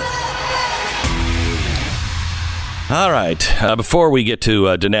Program. All right. Before we get to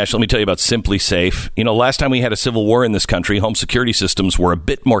Dinesh, let me tell you about Simply Safe. You know, last time we had a civil war in this country, home security systems were a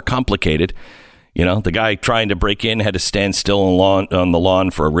bit more complicated. You know, the guy trying to break in had to stand still on the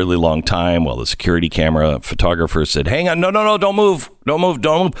lawn for a really long time while the security camera photographer said, hang on, no, don't move. You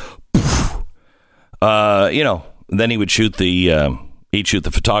know, then he would shoot the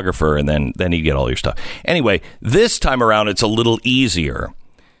photographer, and then he'd get all your stuff. Anyway, this time around, it's a little easier.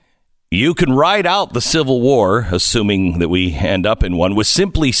 You can ride out the Civil War, assuming that we end up in one, with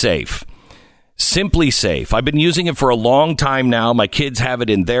Simply Safe. Simply Safe. I've been using it for a long time now. My kids have it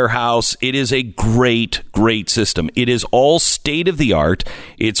in their house. It is a great, great system. It is all state-of-the-art.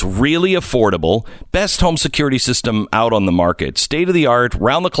 It's really affordable. Best home security system out on the market. State-of-the-art,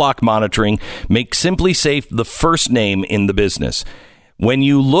 round-the-clock monitoring. Make Simply Safe the first name in the business. When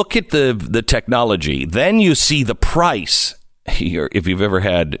you look at the technology, then you see the price. If you've ever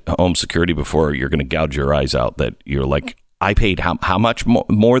had home security before, you're going to gouge your eyes out that you're like, I paid how much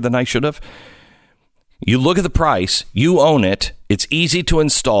more than I should have? You look at the price, you own it, it's easy to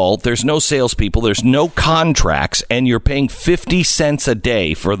install, there's no salespeople, there's no contracts, and you're paying 50 cents a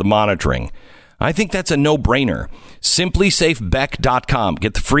day for the monitoring. I think that's a no-brainer. SimplySafeBeck.com.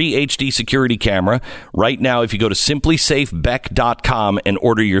 Get the free HD security camera right now if you go to SimplySafeBeck.com and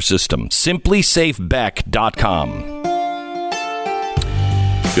order your system. SimplySafeBeck.com.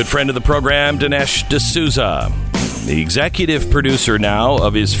 Good friend of the program, Dinesh D'Souza, the executive producer now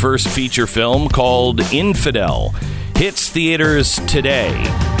of his first feature film called Infidel. Hits theaters today.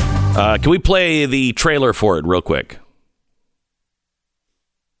 Can we play the trailer for it real quick?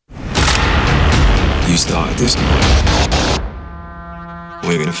 You started this.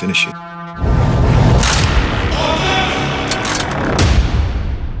 We're going to finish it.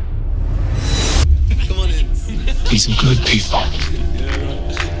 Come on in. These are good people.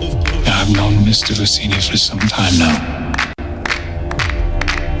 I've known Mr. Lucini for some time now.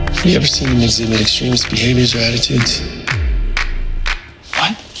 Have you ever seen him exhibit extremist behaviors or attitudes?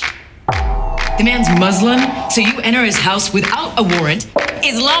 What? The man's Muslim, so you enter his house without a warrant.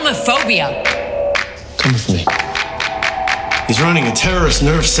 Islamophobia. Come with me. He's running a terrorist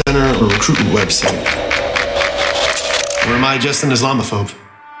nerve center or recruitment website. Or am I just an Islamophobe?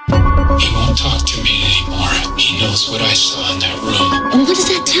 He won't talk to me anymore. He knows what I saw in that room. And what does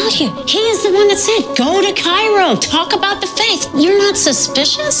that tell you? He is the one that said, go to Cairo, talk about the faith. You're not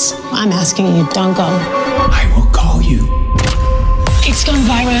suspicious? I'm asking you, don't go. I will call you. It's gone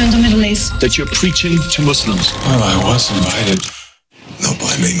viral in the Middle East. That you're preaching to Muslims. Well, I was invited. No,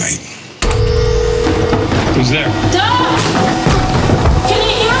 by me, mate. Who's there? Dog! Can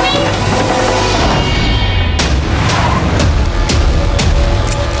you hear me?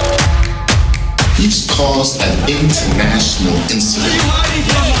 He's caused an international incident.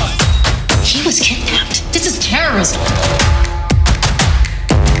 He was kidnapped. This is terrorism.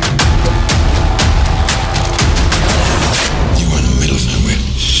 You are in the middle of nowhere,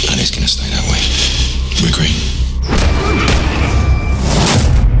 and it's gonna stay that way. We agree.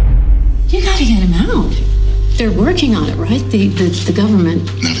 You gotta get him out. They're working on it, right? The government.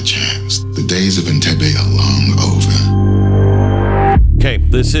 Not a chance. The days of Entebbe are long over. Okay,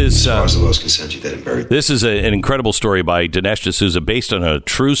 this is As far as the laws concerned, you're dead and buried. this is an incredible story by Dinesh D'Souza based on a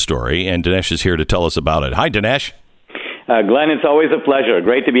true story, and Dinesh is here to tell us about it. Hi, Dinesh. Glenn, it's always a pleasure.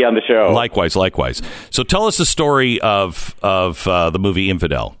 Great to be on the show. Likewise. So tell us the story of the movie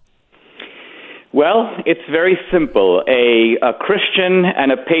Infidel. Well, it's very simple. A Christian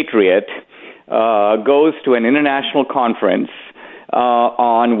and a patriot goes to an international conference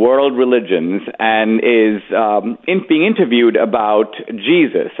on world religions and is being interviewed about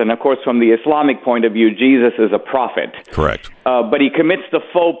Jesus. And, of course, from the Islamic point of view, Jesus is a prophet. Correct. But he commits the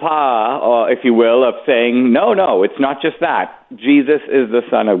faux pas, if you will, of saying, no, it's not just that. Jesus is the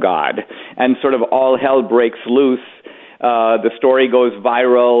Son of God. And sort of all hell breaks loose The story goes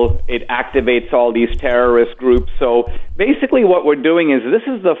viral. It activates all these terrorist groups. So basically what we're doing is this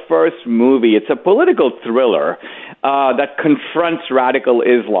is the first movie. It's a political thriller that confronts radical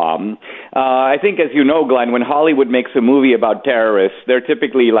Islam. I think, as you know, Glenn, when Hollywood makes a movie about terrorists, they're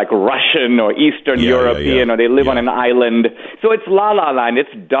typically like Russian or Eastern European, or they live on an island. So it's La La Land.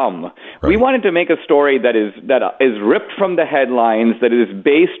 It's dumb. Right. We wanted to make a story that is ripped from the headlines, that is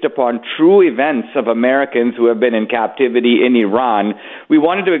based upon true events of Americans who have been in captivity in Iran. We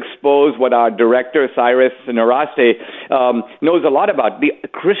wanted to expose what our director, Cyrus Naraste, knows a lot about, the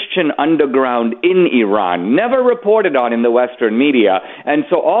Christian underground in Iran, never reported on in the Western media. And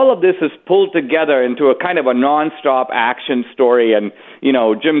so all of this is pulled together into a kind of a non-stop action story, and, you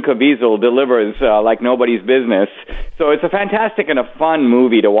know, Jim Caviezel delivers like nobody's business. So it's a fantastic and a fun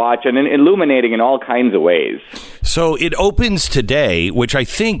movie to watch, and illuminating in all kinds of ways. So it opens today, which I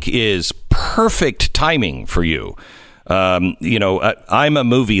think is perfect timing for you. You know, I'm a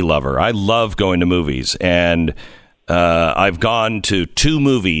movie lover. I love going to movies, and I've gone to 2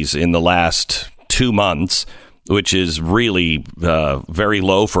 movies in the last 2 months, which is really very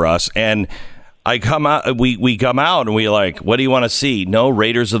low for us. And I come out, we come out and we're like, what do you want to see? No,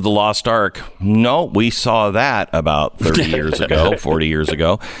 Raiders of the Lost Ark. No, we saw that about 30 years ago, 40 years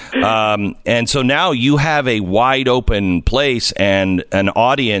ago. And so now you have a wide open place and an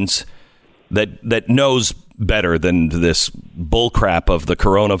audience that knows better than this bullcrap of the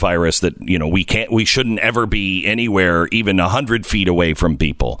coronavirus that, you know, we shouldn't ever be anywhere even 100 feet away from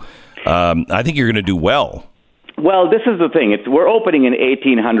people. I think you're going to do well. Well, this is the thing. We're opening in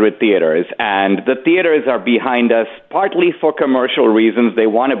 1,800 theaters, and the theaters are behind us partly for commercial reasons. They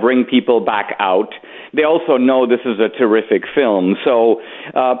want to bring people back out. They also know this is a terrific film. So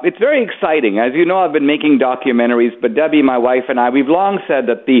it's very exciting. As you know, I've been making documentaries, but Debbie, my wife, and I, we've long said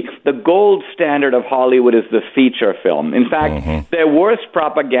that the gold standard of Hollywood is the feature film. In fact, their worst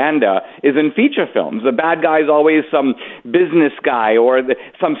propaganda is in feature films. The bad guy is always some business guy or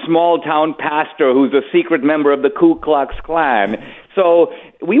some small-town pastor who's a secret member of the Ku Klux Klan. So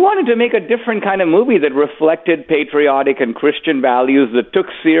we wanted to make a different kind of movie that reflected patriotic and Christian values, that took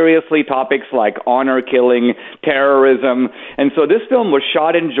seriously topics like honor killing, terrorism. And so this film was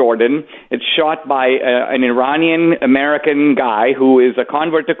shot in Jordan. It's shot by an Iranian-American guy who is a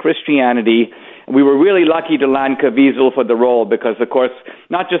convert to Christianity. We were really lucky to land Caviezel for the role because, of course,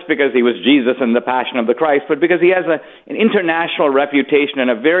 not just because he was Jesus and the Passion of the Christ, but because he has an international reputation and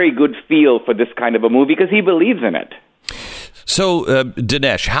a very good feel for this kind of a movie because he believes in it. So,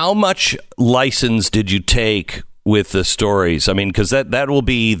 Dinesh, how much license did you take with the stories? I mean, because that will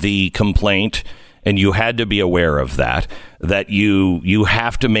be the complaint, and you had to be aware of that you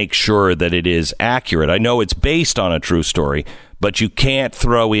have to make sure that it is accurate. I know it's based on a true story, but you can't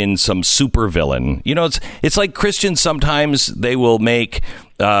throw in some supervillain. You know, it's like Christians sometimes they will make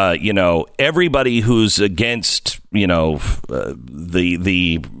everybody who's against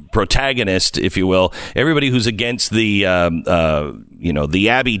the protagonist, if you will, everybody who's against the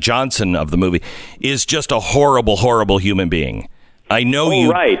Abby Johnson of the movie is just a horrible human being. I know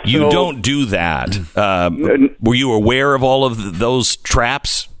you don't do that. Were you aware of all of those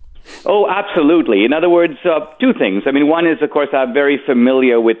traps? Oh, absolutely. In other words, 2 things. I mean, one is, of course, I'm very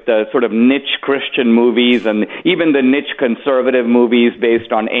familiar with the sort of niche Christian movies and even the niche conservative movies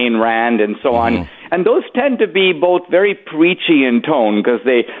based on Ayn Rand and so on. And those tend to be both very preachy in tone because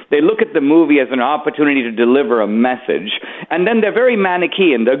they look at the movie as an opportunity to deliver a message. And then they're very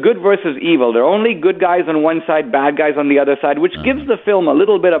Manichaean. They're good versus evil. They're only good guys on one side, bad guys on the other side, which gives the film a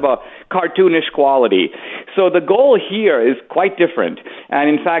little bit of a cartoonish quality. So the goal here is quite different. And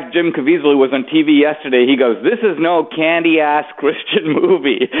in fact, Jim Caviezel, who was on TV yesterday, he goes, this is no candy-ass Christian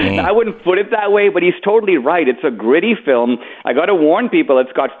movie. I wouldn't put it that way, but he's totally right. It's a gritty film. I got to warn people,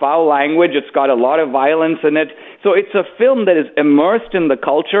 it's got foul language. It's got a lot of violence in it. So it's a film that is immersed in the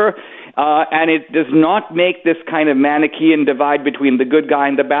culture, and it does not make this kind of Manichaean divide between the good guy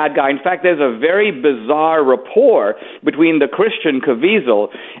and the bad guy. In fact, there's a very bizarre rapport between the Christian Caviezel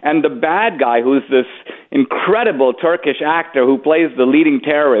and the bad guy, who's this incredible Turkish actor who plays the leading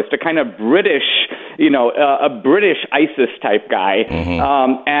terrorist, a kind of British, a British ISIS type guy.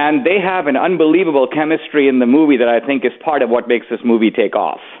 And they have an unbelievable chemistry in the movie that I think is part of what makes this movie take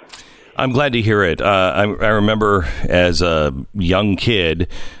off. I'm glad to hear it. I remember as a young kid,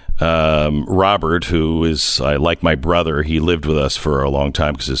 Robert, who is like my brother, he lived with us for a long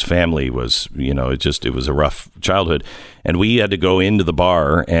time because his family was, it was a rough childhood. And we had to go into the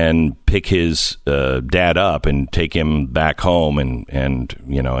bar and pick his dad up and take him back home. And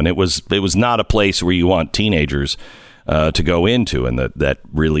it was not a place where you want teenagers to go into, and that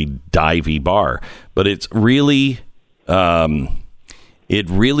really divey bar. But it's really it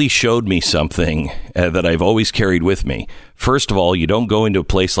really showed me something that I've always carried with me. First of all, you don't go into a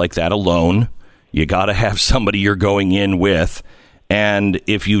place like that alone. You got to have somebody you're going in with. And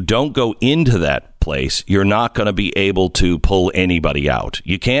if you don't go into that place, you're not going to be able to pull anybody out.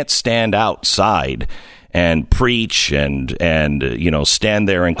 You can't stand outside and preach and stand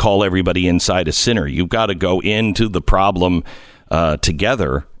there and call everybody inside a sinner. You've got to go into the problem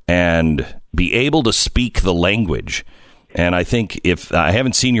together and be able to speak the language. And I think if I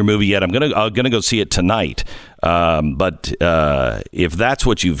haven't seen your movie yet, I'm gonna go see it tonight. But if that's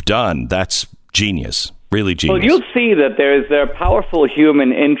what you've done, that's genius. Really genius. Well, you'll see that there are powerful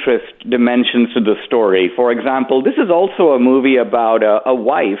human interest dimensions to the story. For example, this is also a movie about a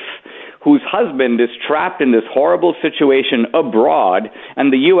wife whose husband is trapped in this horrible situation abroad,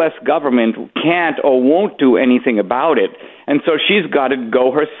 and the U.S. government can't or won't do anything about it. And so she's got to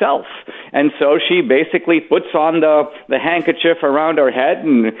go herself. And so she basically puts on the handkerchief around her head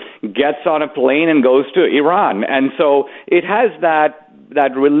and gets on a plane and goes to Iran. And so it has that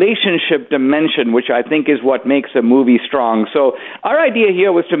relationship dimension, which I think is what makes a movie strong. So our idea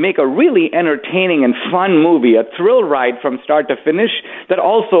here was to make a really entertaining and fun movie, a thrill ride from start to finish that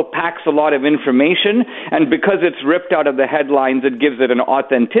also packs a lot of information. And because it's ripped out of the headlines, it gives it an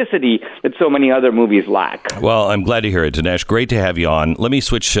authenticity that so many other movies lack. Well, I'm glad to hear it, Dinesh. Great to have you on. Let me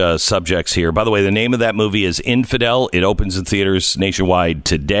switch subjects here. By the way, the name of that movie is Infidel. It opens in theaters nationwide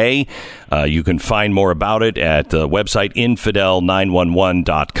today. You can find more about it at the website infidel911.com.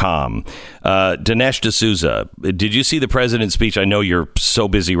 Dinesh D'Souza, did you see the president's speech? I know you're so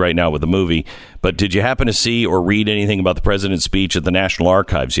busy right now with the movie, but did you happen to see or read anything about the president's speech at the National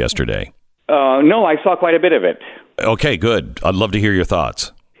Archives yesterday? No, I saw quite a bit of it. Okay, good. I'd love to hear your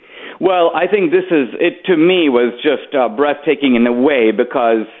thoughts. Well, I think it to me was just breathtaking in a way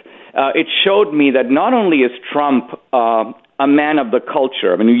because it showed me that not only is Trump a man of the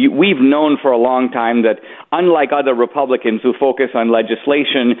culture. I mean, we've known for a long time that unlike other Republicans who focus on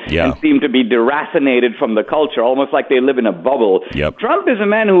legislation and seem to be deracinated from the culture, almost like they live in a bubble, Trump is a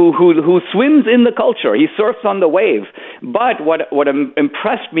man who swims in the culture. He surfs on the wave. But what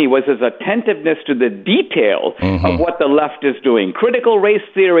impressed me was his attentiveness to the detail of what the left is doing. Critical race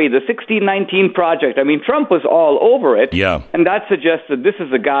theory, the 1619 Project. I mean, Trump was all over it. Yeah. And that suggests that this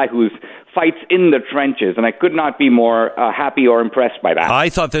is a guy who's fights in the trenches, and I could not be more happy or impressed by that. I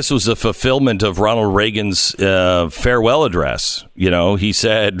thought this was a fulfillment of Ronald Reagan's farewell address. You know, he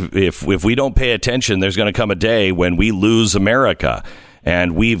said, if we don't pay attention, there's going to come a day when we lose America,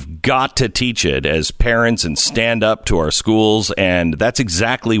 and we've got to teach it as parents and stand up to our schools, and that's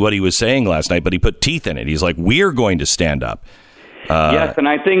exactly what he was saying last night, but he put teeth in it. He's like, we're going to stand up. Yes, and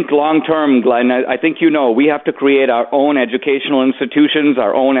I think long-term, Glenn, I think we have to create our own educational institutions,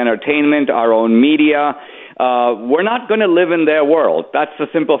 our own entertainment, our own media. We're not going to live in their world. That's the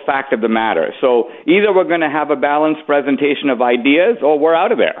simple fact of the matter. So either we're going to have a balanced presentation of ideas or we're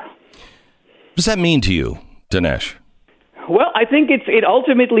out of there. What does that mean to you, Dinesh? Well, I think it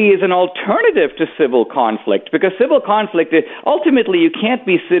ultimately is an alternative to civil conflict, because civil conflict, ultimately you can't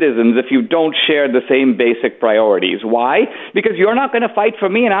be citizens if you don't share the same basic priorities. Why? Because you're not going to fight for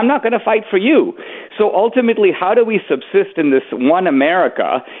me and I'm not going to fight for you. So ultimately, how do we subsist in this one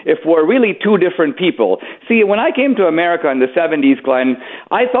America if we're really two different people? See, when I came to America in the 70s, Glenn,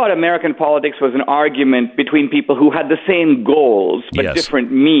 I thought American politics was an argument between people who had the same goals but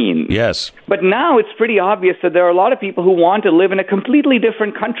different means. Yes. But now it's pretty obvious that there are a lot of people who want to live in a completely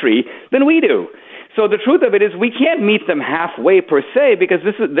different country than we do. So the truth of it is we can't meet them halfway per se, because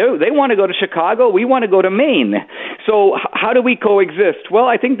they want to go to Chicago, we want to go to Maine. So how do we coexist? Well,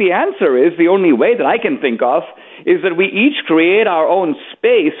 I think the answer is, the only way that I can think of, is that we each create our own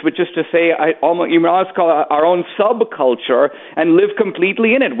space, which is to say, you might call it our own subculture, and live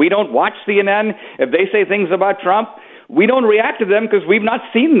completely in it. We don't watch CNN. If they say things about Trump, we don't react to them because we've not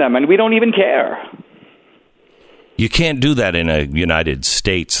seen them and we don't even care. You can't do that in a United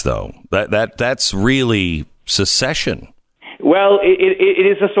States, though. That's really secession. Well, it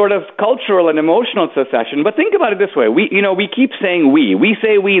is a sort of cultural and emotional secession. But think about it this way: we keep saying we. We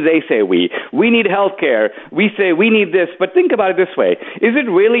say we. They say we. We need health care. We say we need this. But think about it this way: is it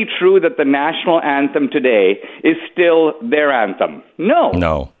really true that the national anthem today is still their anthem? No.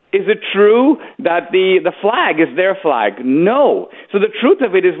 No. Is it true that the flag is their flag? No. So the truth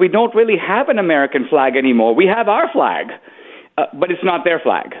of it is we don't really have an American flag anymore. We have our flag, but it's not their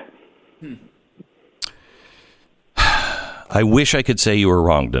flag. I wish I could say you were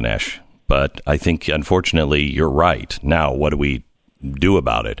wrong, Dinesh, but I think, unfortunately, you're right. Now, what do we do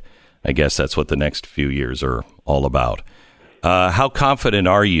about it? I guess that's what the next few years are all about. How confident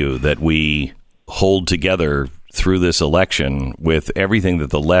are you that we hold together through this election with everything that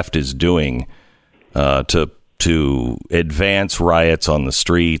the left is doing to advance riots on the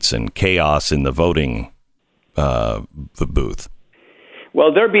streets and chaos in the voting booth?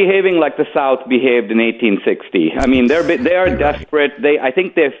 Well, they're behaving like the South behaved in 1860. I mean, they are desperate. I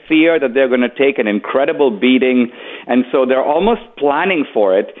think they fear that they're going to take an incredible beating, and so they're almost planning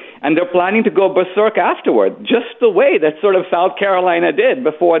for it, and they're planning to go berserk afterward, just the way that sort of South Carolina did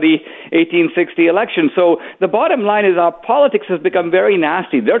before the 1860 election. So the bottom line is our politics has become very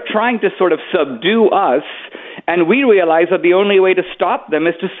nasty. They're trying to sort of subdue us, and we realize that the only way to stop them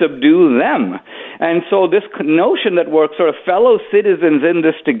is to subdue them. And so this notion that we're sort of fellow citizens in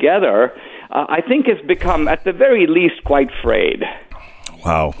this together, I think has become, at the very least, quite frayed.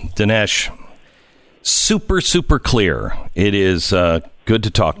 Wow. Dinesh, super, super clear. It is good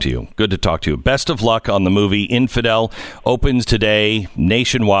to talk to you. Good to talk to you. Best of luck on the movie Infidel. Opens today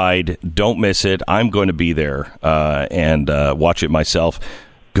nationwide. Don't miss it. I'm going to be there and watch it myself.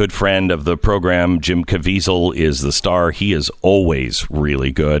 Good friend of the program, Jim Caviezel, is the star. He is always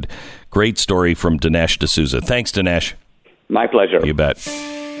really good. Great story from Dinesh D'Souza. Thanks, Dinesh. My pleasure. You bet.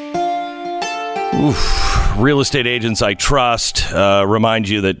 Oof. Real estate agents I trust remind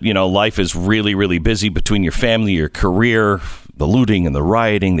you that, life is really, really busy between your family, your career, the looting and the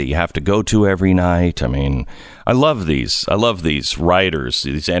rioting that you have to go to every night. I mean, I love these. I love these rioters,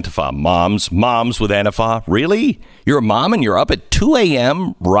 these Antifa moms with Antifa. Really? You're a mom and you're up at 2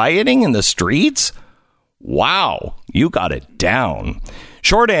 a.m. rioting in the streets? Wow, you got it down.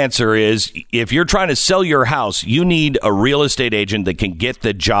 Short answer is, if you're trying to sell your house, you need a real estate agent that can get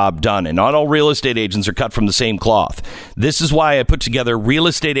the job done. And not all real estate agents are cut from the same cloth. This is why I put together Real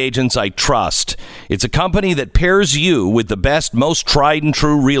Estate Agents I Trust. It's a company that pairs you with the best, most tried and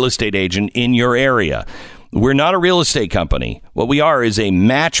true real estate agent in your area. We're not a real estate company. What we are is a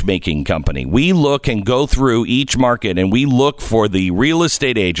matchmaking company. We look and go through each market, and we look for the real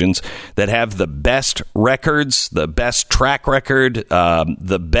estate agents that have the best records, the best track record,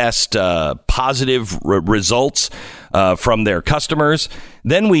 the best positive results from their customers.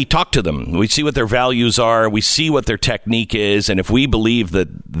 Then we talk to them. We see what their values are. We see what their technique is. And if we believe that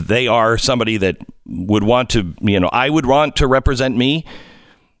they are somebody that would want to, I would want to represent me,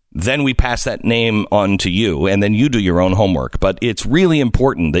 then we pass that name on to you, and then you do your own homework. But it's really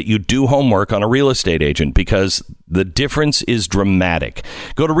important that you do homework on a real estate agent, because the difference is dramatic.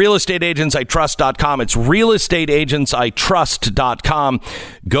 Go to realestateagentsitrust.com. It's realestateagentsitrust.com.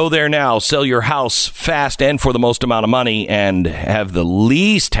 Go there now. Sell your house fast and for the most amount of money, and have the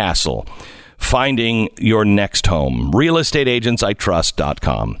least hassle finding your next home.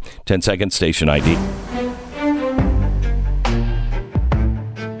 Realestateagentsitrust.com. 10-second station ID.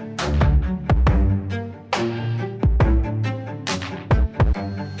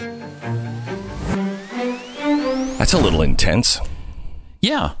 That's a little intense.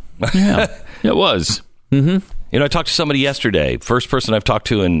 Yeah, it was. Mm-hmm. I talked to somebody yesterday, first person I've talked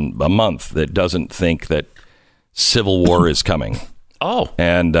to in a month, that doesn't think that civil war is coming. Oh.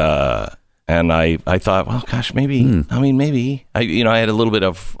 And I thought, well, gosh, maybe. I mean, maybe. I had a little bit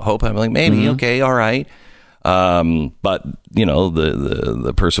of hope. I'm like, maybe, okay, all right. But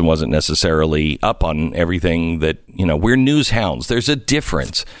the person wasn't necessarily up on everything that, we're news hounds. There's a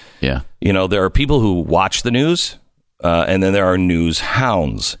difference. Yeah. There are people who watch the news. And then there are news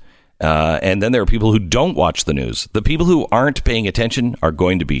hounds. And then there are people who don't watch the news. The people who aren't paying attention are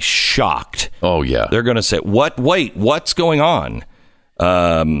going to be shocked. Oh, yeah. They're going to say, wait, what's going on?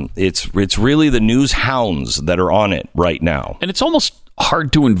 It's really the news hounds that are on it right now. And it's almost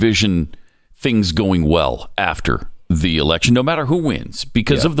hard to envision things going well after the election, no matter who wins,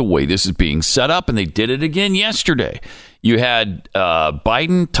 because of the way this is being set up. And they did it again yesterday. You had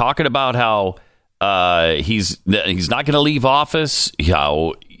Biden talking about how he's not going to leave office.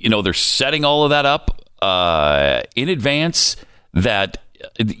 How they're setting all of that up in advance. That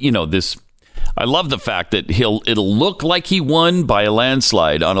this. I love the fact that it'll look like he won by a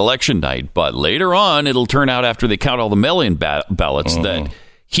landslide on election night, but later on it'll turn out, after they count all the mail-in ballots, that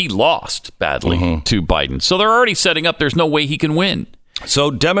he lost badly to Biden. So they're already setting up. There's no way he can win. So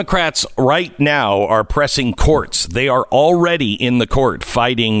Democrats right now are pressing courts. They are already in the court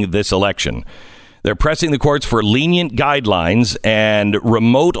fighting this election. They're pressing the courts for lenient guidelines and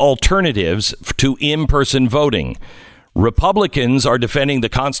remote alternatives to in-person voting. Republicans are defending the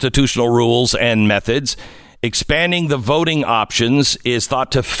constitutional rules and methods. Expanding the voting options is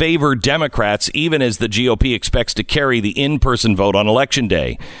thought to favor Democrats, even as the GOP expects to carry the in-person vote on Election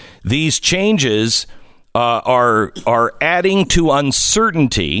Day. These changes are adding to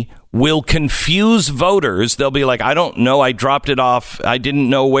uncertainty, will confuse voters. They'll be like, I don't know, I dropped it off, I didn't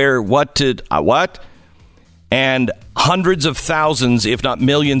know what. and hundreds of thousands, if not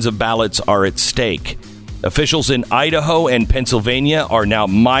millions of ballots are at stake. Officials in Idaho and Pennsylvania are now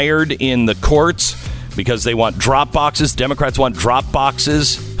mired in the courts because they want drop boxes. Democrats want drop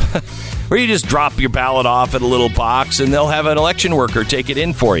boxes where you just drop your ballot off at a little box and they'll have an election worker take it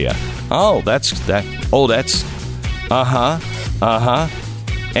in for you.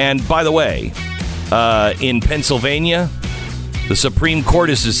 And by the way, in Pennsylvania, the Supreme Court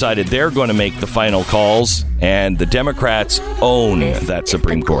has decided they're going to make the final calls, and the Democrats own that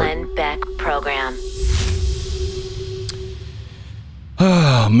Supreme Court. Glenn Beck Program.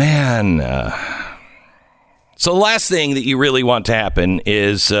 Oh, man. So the last thing that you really want to happen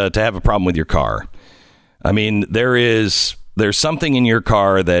is to have a problem with your car. I mean, there's something in your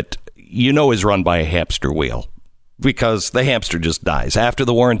car that you know is run by a hamster wheel, because the hamster just dies. After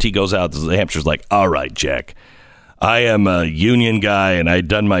the warranty goes out, the hamster's like, all right, Jack, I am a union guy and I've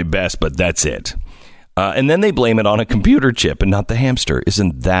done my best, but that's it. And then they blame it on a computer chip and not the hamster.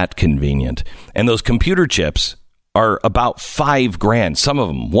 Isn't that convenient? And those computer chips are about $5,000. Some of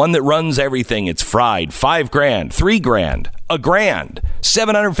them, one that runs everything, it's fried. $5,000, $3,000, $1,000,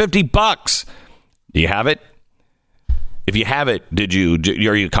 $750. Do you have it? If you have it,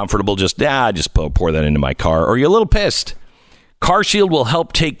 are you comfortable just pour that into my car? Or are you a little pissed? CarShield will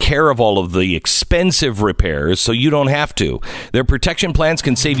help take care of all of the expensive repairs so you don't have to. Their protection plans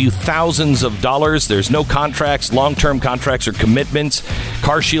can save you thousands of dollars. There's no contracts, long-term contracts, or commitments.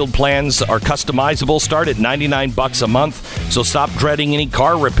 CarShield plans are customizable, start at $99 a month. So stop dreading any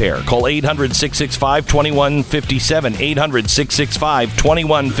car repair. Call 800-665-2157.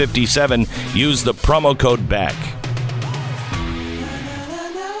 800-665-2157. Use the promo code BECK.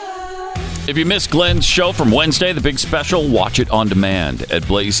 If you missed Glenn's show from Wednesday, the big special, watch it on demand at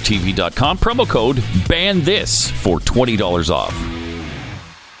blazetv.com. Promo code BANTHIS for $20 off.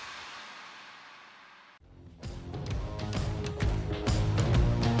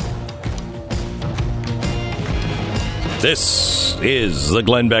 This is the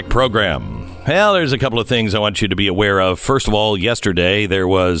Glenn Beck Program. Well, there's a couple of things I want you to be aware of. First of all, yesterday there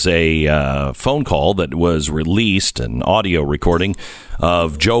was a phone call that was released, an audio recording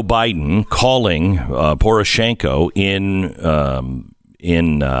of Joe Biden calling Poroshenko in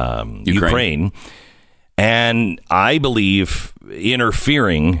Ukraine, and I believe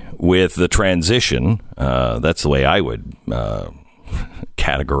interfering with the transition. That's the way I would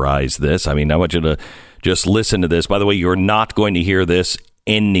categorize this. I mean, I want you to just listen to this. By the way, you're not going to hear this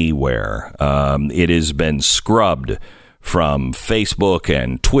anywhere. It has been scrubbed from Facebook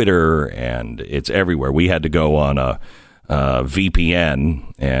and Twitter, and it's everywhere. We had to go on a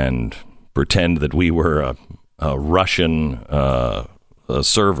VPN and pretend that we were a Russian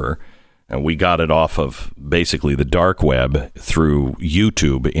server, and we got it off of basically the dark web through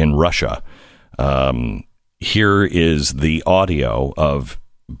YouTube in Russia. Here is the audio of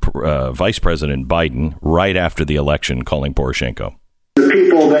Vice President Biden right after the election calling Poroshenko. The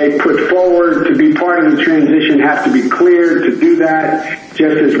people they put forward to be part of the transition have to be cleared to do that,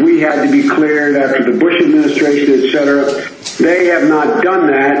 just as we had to be cleared after the Bush administration, et cetera. They have not done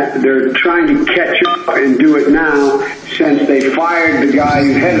that. They're trying to catch up and do it now, since they fired the guy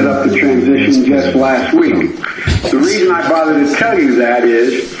who headed up the transition just last week. The reason I bother to tell you that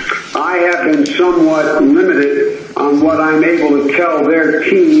is I have been somewhat limited on what I'm able to tell their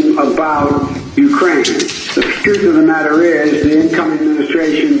team about Ukraine. The truth of the matter is the incoming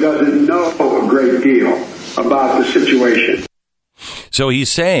administration doesn't know a great deal about the situation. So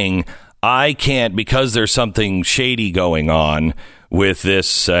he's saying, I can't, because there's something shady going on with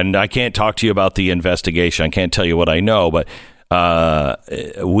this, and I can't talk to you about the investigation. I can't tell you what I know, but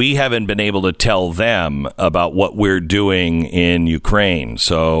we haven't been able to tell them about what we're doing in Ukraine,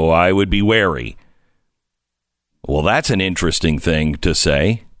 so I would be wary. Well, that's an interesting thing to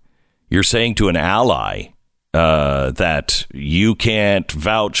say. You're saying to an ally that you can't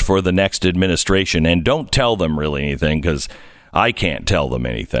vouch for the next administration, and don't tell them really anything, because I can't tell them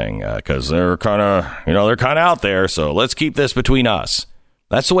anything because they're kind of out there. So let's keep this between us.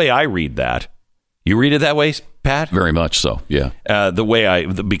 That's the way I read that. You read it that way, Pat? Very much so. Yeah.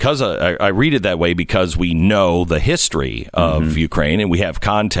 Because I read it that way because we know the history of Ukraine and we have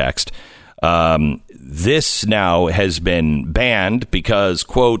context. This now has been banned because,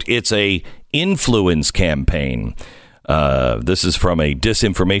 quote, it's a influence campaign. This is from a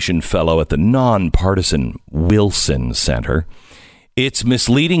disinformation fellow at the nonpartisan Wilson Center. It's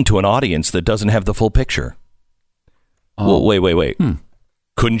misleading to an audience that doesn't have the full picture. Oh. Well, wait.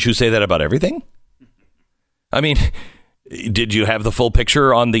 Couldn't you say that about everything? I mean, did you have the full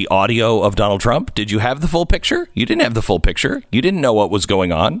picture on the audio of Donald Trump? Did you have the full picture? You didn't have the full picture. You didn't know what was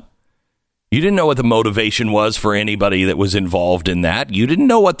going on. You didn't know what the motivation was for anybody that was involved in that. You didn't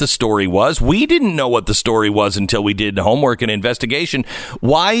know what the story was. We didn't know what the story was until we did homework and investigation.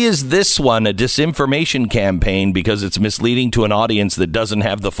 Why is this one a disinformation campaign? Because it's misleading to an audience that doesn't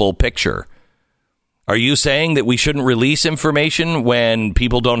have the full picture. Are you saying that we shouldn't release information when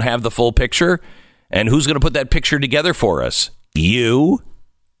people don't have the full picture? And who's going to put that picture together for us? You?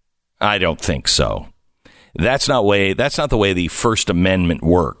 I don't think so. That's not the way the First Amendment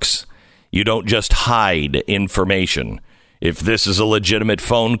works. You don't just hide information. If this is a legitimate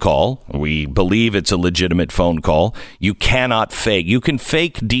phone call, we believe it's a legitimate phone call, you cannot fake. You can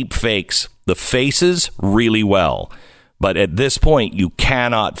fake deep fakes, the faces, really well. But at this point, you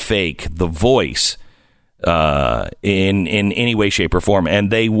cannot fake the voice in any way, shape, or form.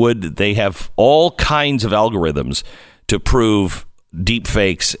 And they have all kinds of algorithms to prove deep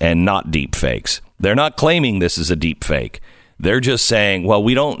fakes and not deep fakes. They're not claiming this is a deep fake. They're just saying, well,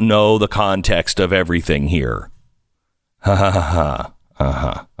 we don't know the context of everything here. Ha ha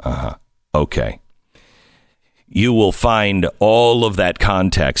ha ha. Okay. You will find all of that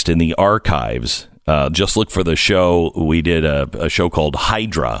context in the archives. Just look for the show. We did a show called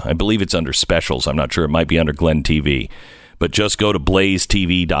Hydra. I believe it's under specials. I'm not sure. It might be under Glenn TV. But just go to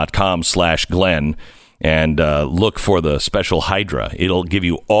blazetv.com/Glenn and look for the special Hydra. It'll give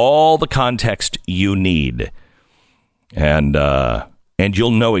you all the context you need. And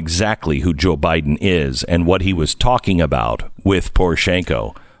you'll know exactly who Joe Biden is and what he was talking about with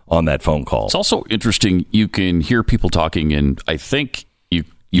Poroshenko on that phone call. It's also interesting. You can hear people talking in, I think,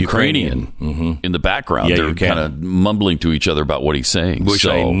 Ukrainian in the background. Yeah, they're kind of mumbling to each other about what he's saying. Wish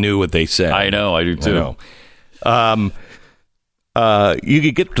I knew what they said. I know. I do too. You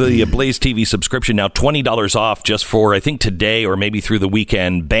could get the Blaze TV subscription now, $20 off just for, I think, today or maybe through the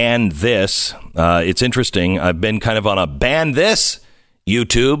weekend. Ban this. It's interesting. I've been kind of on a ban this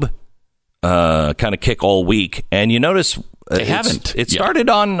YouTube kind of kick all week. And you notice they haven't. It started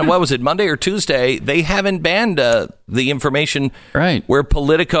on, what was it, Monday or Tuesday? They haven't banned the information where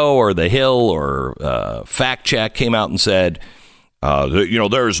Politico or The Hill or Fact Check came out and said,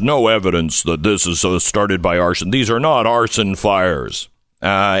 there's no evidence that this is started by arson. These are not arson fires.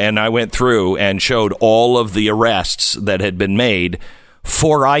 And I went through and showed all of the arrests that had been made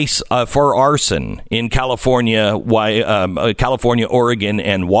for arson in California, Oregon,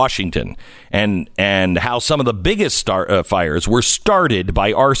 and Washington, and how some of the biggest fires were started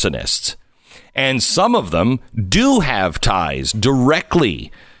by arsonists, and some of them do have ties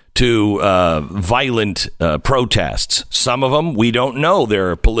directly to violent protests. Some of them, we don't know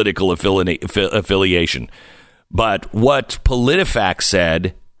their political affiliation. But what PolitiFact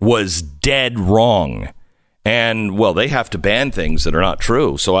said was dead wrong. And, well, they have to ban things that are not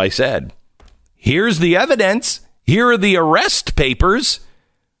true. So I said, here's the evidence. Here are the arrest papers.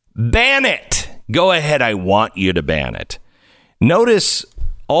 Ban it. Go ahead. I want you to ban it. Notice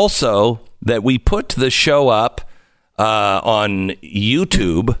also that we put the show up on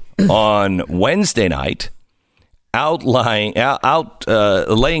YouTube on Wednesday night, laying out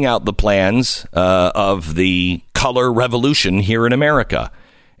the plans of the color revolution here in America.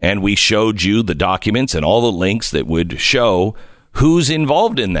 And we showed you the documents and all the links that would show who's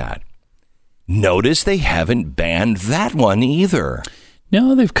involved in that. Notice they haven't banned that one either.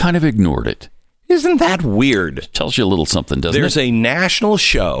 No, they've kind of ignored it. Isn't that weird? It tells you a little something, doesn't it? There's a national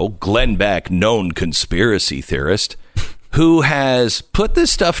show, Glenn Beck, known conspiracy theorist, who has put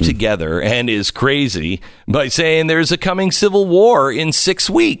this stuff together and is crazy by saying there's a coming civil war in 6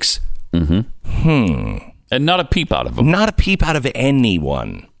 weeks. And not a peep out of them. Not a peep out of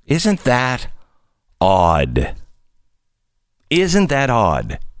anyone. Isn't that odd? Isn't that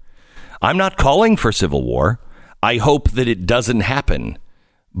odd? I'm not calling for civil war. I hope that it doesn't happen.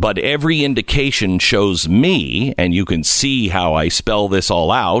 But every indication shows me, and you can see how I spell this all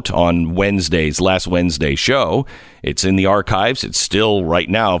out on last Wednesday's show. It's in the archives. It's still right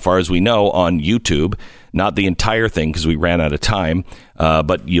now, as far as we know, on YouTube. Not the entire thing because we ran out of time,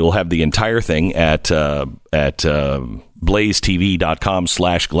 but you'll have the entire thing at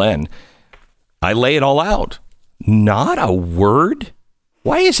blazetv.com/Glenn. I lay it all out. Not a word.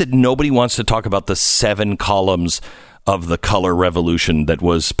 Why is it nobody wants to talk about the 7 columns of the color revolution that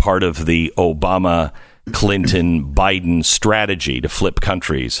was part of the Obama, Clinton, Biden strategy to flip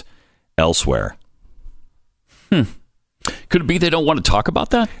countries elsewhere? Could it be they don't want to talk about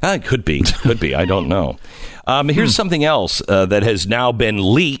that? Could be. Could be. I don't know. Here's something else that has now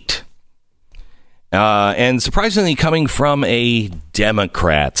been leaked. And surprisingly coming from a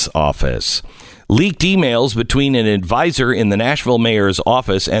Democrat's office. Leaked emails between an advisor in the Nashville mayor's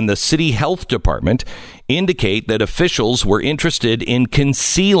office and the city health department indicate that officials were interested in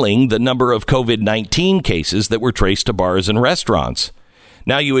concealing the number of COVID-19 cases that were traced to bars and restaurants.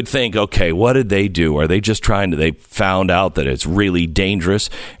 Now you would think, okay, what did they do? Are they just they found out that it's really dangerous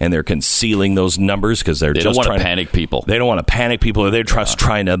and they're concealing those numbers because they don't want to panic people. They don't want to panic people, or they're just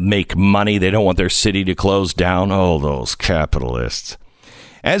trying to make money. They don't want their city to close down. Oh, those capitalists.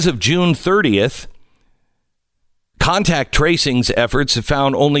 As of June 30th, contact tracings efforts have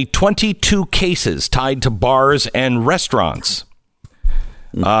found only 22 cases tied to bars and restaurants.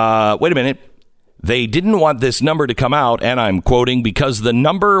 Wait a minute. They didn't want this number to come out, and I'm quoting, because the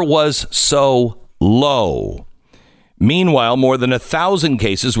number was so low. Meanwhile, more than 1,000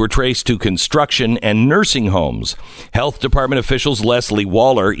 cases were traced to construction and nursing homes. Health Department officials Leslie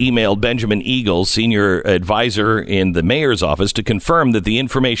Waller emailed Benjamin Eagle, senior advisor in the mayor's office, to confirm that the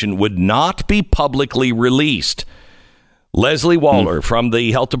information would not be publicly released. Leslie Waller from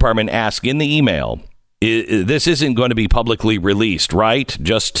the Health Department asked in the email, this isn't going to be publicly released, right?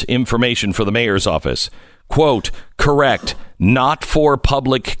 Just information for the mayor's office. Quote, correct, not for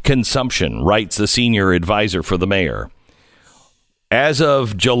public consumption, writes the senior advisor for the mayor. As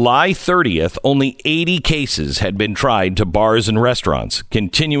of July 30th, only 80 cases had been tried to bars and restaurants,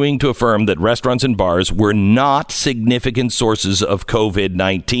 continuing to affirm that restaurants and bars were not significant sources of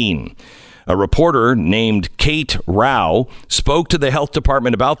COVID-19. A reporter named Kate Rao spoke to the health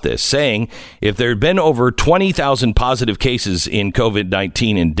department about this, saying if there had been over 20,000 positive cases in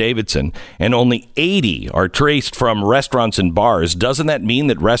COVID-19 in Davidson and only 80 are traced from restaurants and bars, doesn't that mean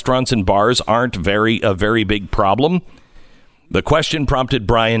that restaurants and bars aren't a very big problem? The question prompted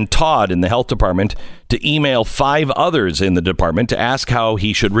Brian Todd in the health department to email 5 others in the department to ask how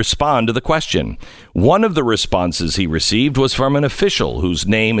he should respond to the question. One of the responses he received was from an official whose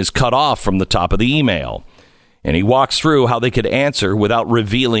name is cut off from the top of the email. And he walks through how they could answer without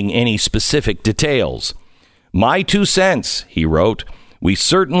revealing any specific details. My 2 cents, he wrote. We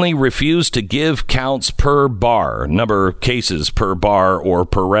certainly refuse to give counts per bar, number of cases per bar or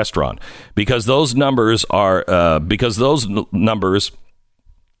per restaurant, because those numbers are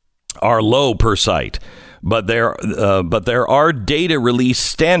low per site. But there are data release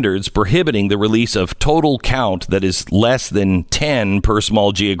standards prohibiting the release of total count that is less than 10 per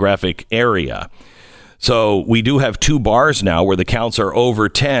small geographic area. So we do have 2 bars now where the counts are over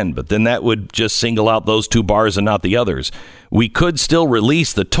 10, but then that would just single out those 2 bars and not the others. We could still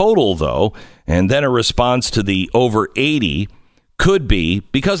release the total, though, and then a response to the over 80 could be,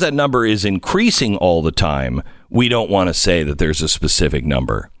 because that number is increasing all the time, we don't want to say that there's a specific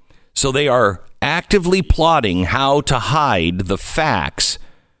number. So they are actively plotting how to hide the facts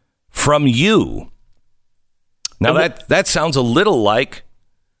from you. Now, that sounds a little like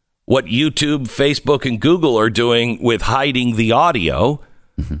what YouTube, Facebook, and Google are doing with hiding the audio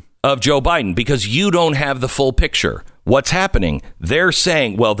of Joe Biden, because you don't have the full picture. What's happening? They're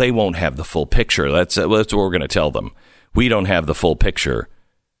saying, well, they won't have the full picture. That's what we're going to tell them. We don't have the full picture.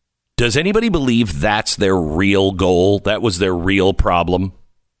 Does anybody believe that's their real goal? That was their real problem?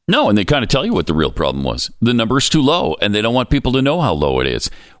 No, and they kind of tell you what the real problem was. The number's too low, and they don't want people to know how low it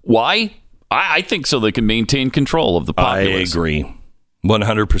is. Why? I think so they can maintain control of the populace. I agree.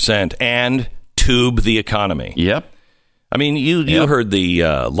 100%. And tube the economy. Yep. I mean, you heard the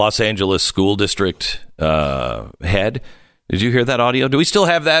Los Angeles school district head. Did you hear that audio? Do we still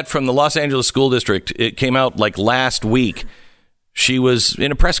have that from the Los Angeles school district? It came out like last week. She was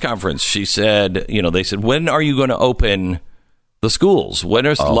in a press conference. She said, they said, when are you going to open the schools? When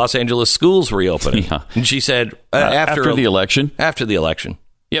are Los Angeles schools reopening? Yeah. And she said, after the election. After the election.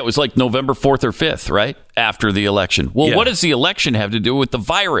 Yeah, it was like November 4th or 5th, right? After the election. Well, What does the election have to do with the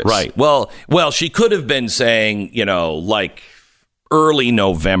virus? Right. Well, she could have been saying, like early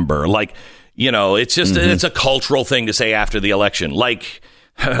November. Like, it's just it's a cultural thing to say after the election. We'll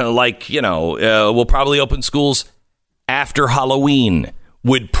probably open schools after Halloween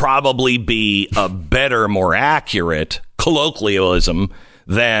would probably be a better, more accurate colloquialism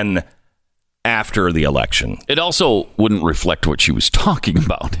than after the election. It also wouldn't reflect what she was talking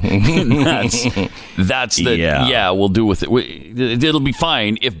about. We'll do with it. It'll be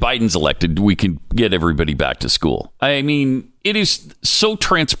fine if Biden's elected. We can get everybody back to school. I mean, it is so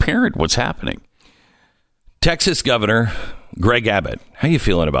transparent what's happening. Texas Governor Greg Abbott. How you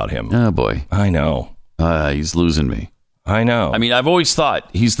feeling about him? Oh, boy. I know. He's losing me. I know. I mean, I've always thought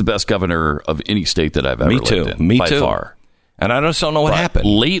he's the best governor of any state that I've ever lived in. Me by too. Far. And I just don't know what happened.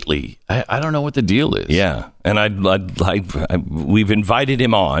 Lately, I don't know what the deal is. Yeah. And we've invited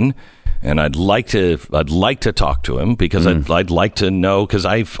him on And I'd like to talk to him because I'd like to know, because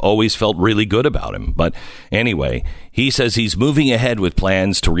I've always felt really good about him. But anyway, he says he's moving ahead with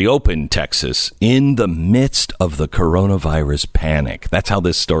plans to reopen Texas in the midst of the coronavirus panic. That's how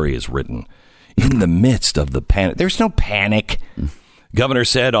this story is written. In the midst of the panic. There's no panic. Governor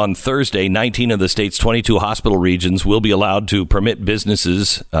said on Thursday, 19 of the state's 22 hospital regions will be allowed to permit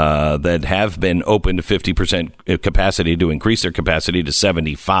businesses that have been open to 50% capacity to increase their capacity to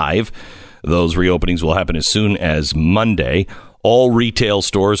 75. Those reopenings will happen as soon as Monday. All retail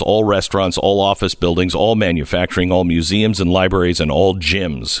stores, all restaurants, all office buildings, all manufacturing, all museums and libraries, and all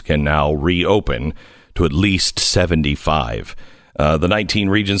gyms can now reopen to at least 75. The 19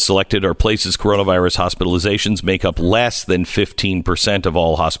 regions selected are places coronavirus hospitalizations make up less than 15% of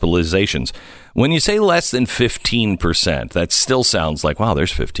all hospitalizations. When you say less than 15%, that still sounds like, wow,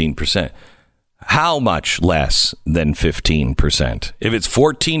 there's 15%. How much less than 15%? If it's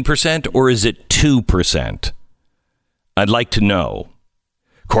 14%, or is it 2%? I'd like to know.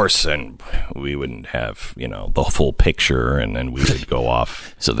 Of course, and we wouldn't have, the full picture, and then we would go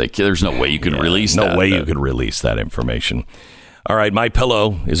off. So there's no way you could release that. No way you could release that information. All right,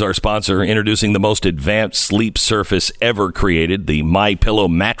 MyPillow is our sponsor, introducing the most advanced sleep surface ever created, the MyPillow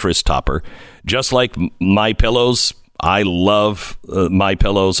mattress topper. Just like MyPillows, I love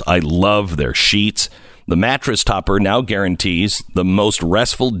MyPillows. I love their sheets. The mattress topper now guarantees the most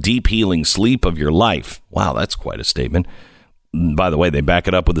restful, deep healing sleep of your life. Wow, that's quite a statement. By the way, they back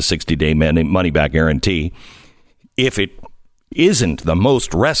it up with a 60-day money-back guarantee. If it isn't the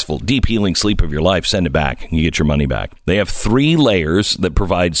most restful, deep healing sleep of your life, send it back and you get your money back. They have 3 layers that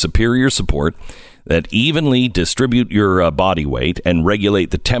provide superior support that evenly distribute your body weight and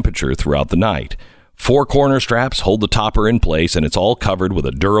regulate the temperature throughout the night. 4 corner straps hold the topper in place, and it's all covered with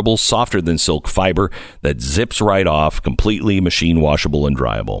a durable, softer than silk fiber that zips right off, completely machine washable and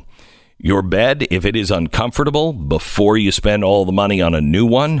dryable. Your bed, if it is uncomfortable, before you spend all the money on a new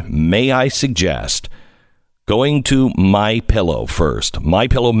one, may I suggest going to MyPillow first.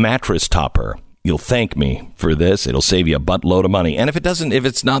 MyPillow mattress topper. You'll thank me for this. It'll save you a buttload of money. And if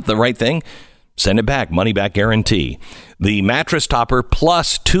it's not the right thing, send it back. Money back guarantee. The mattress topper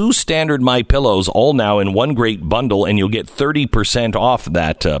plus 2 standard MyPillows, all now in one great bundle, and you'll get 30% off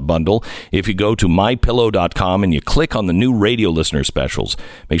that bundle if you go to MyPillow.com and you click on the new radio listener specials.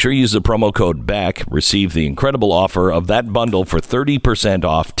 Make sure you use the promo code BECK. Receive the incredible offer of that bundle for 30%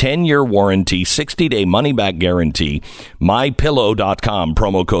 off, 10-year warranty, 60-day money-back guarantee. MyPillow.com,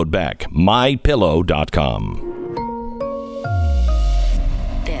 promo code BECK. MyPillow.com.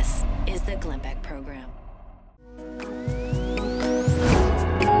 This is the Glenn Beck Program.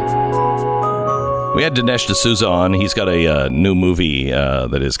 We had Dinesh D'Souza on. He's got a new movie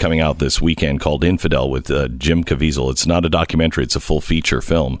that is coming out this weekend called Infidel with Jim Caviezel. It's not a documentary. It's a full feature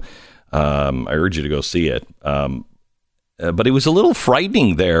film. I urge you to go see it. But it was a little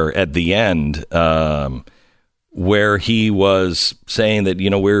frightening there at the end where he was saying that,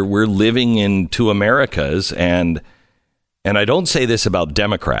 we're living in 2 Americas. And I don't say this about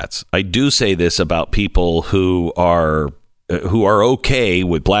Democrats. I do say this about people who are okay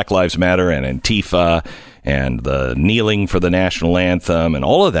with Black Lives Matter and Antifa and the kneeling for the national anthem and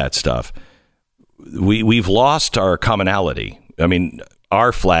all of that stuff. We've lost our commonality. I mean,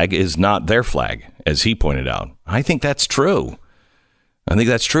 our flag is not their flag, as he pointed out. I think that's true. They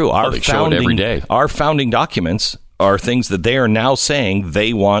show it every day. Our founding documents are things that they are now saying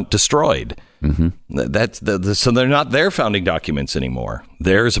they want destroyed. Mm-hmm. So they're not their founding documents anymore.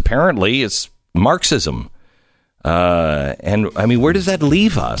 Theirs apparently is Marxism. And I mean, where does that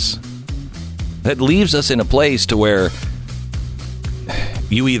leave us? That leaves us in a place to where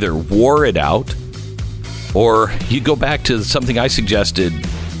you either war it out or you go back to something I suggested,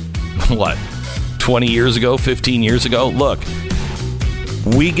 20 years ago, 15 years ago? Look,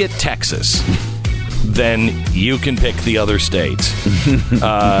 we get Texas, then you can pick the other states.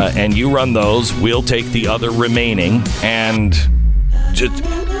 And you run those, we'll take the other remaining, and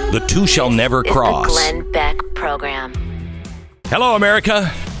the 2 shall never cross. This is the Glenn Beck Program. Hello,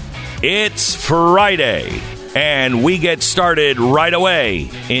 America. It's Friday, and we get started right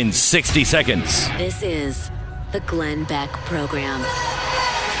away in 60 seconds. This is the Glenn Beck Program.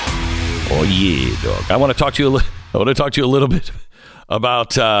 Oh yeah, dog! I want to talk to you a little bit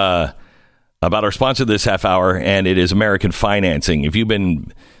about our sponsor this half hour, and it is American Financing. If you've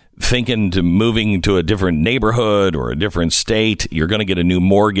been thinking to moving to a different neighborhood or a different state, you're going to get a new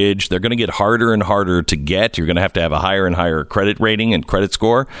mortgage. They're going to get harder and harder to get. You're going to have a higher and higher credit rating and credit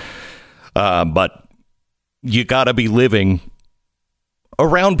score. But you got to be living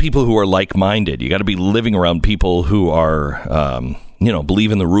around people who are like-minded. You got to be living around people who are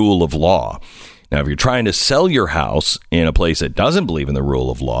believe in the rule of law. Now, if you're trying to sell your house in a place that doesn't believe in the rule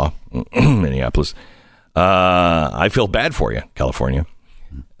of law, Minneapolis, I feel bad for you, California.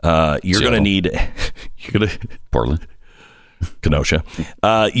 You're going to need Portland, Kenosha.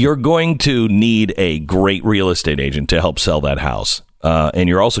 You're going to need a great real estate agent to help sell that house. And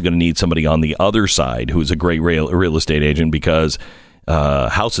you're also going to need somebody on the other side who's a great real estate agent, because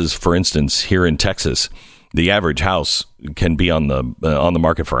houses, for instance, here in Texas, the average house can be on the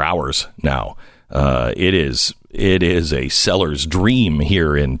market for hours now. It is a seller's dream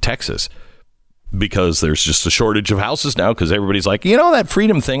here in Texas, because there's just a shortage of houses now, because everybody's like, that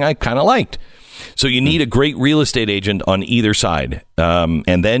freedom thing I kind of liked. So you need a great real estate agent on either side.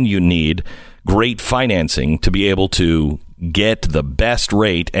 And then you need great financing to be able to get the best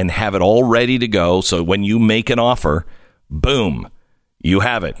rate and have it all ready to go. So when you make an offer, boom, you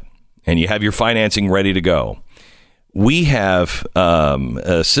have it, and you have your financing ready to go. We have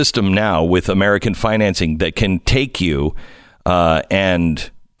a system now with American Financing that can take you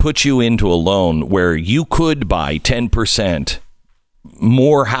and put you into a loan where you could buy 10%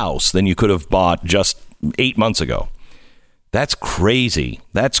 more house than you could have bought just 8 months ago. That's crazy.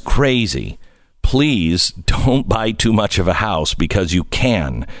 That's crazy. Please don't buy too much of a house, because you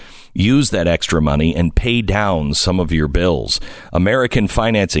can use that extra money and pay down some of your bills. American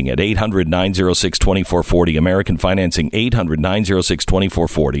Financing at 800-906-2440. American Financing,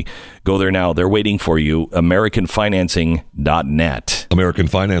 800-906-2440. Go there now. They're waiting for you. AmericanFinancing.net. American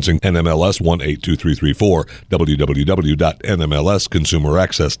Financing, NMLS 182334,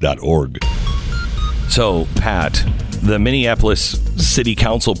 www.nmlsconsumeraccess.org. So, Pat, the Minneapolis City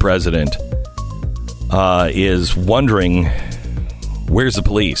Council president is wondering, where's the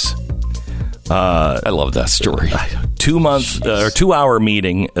police? I love that story. 2 hour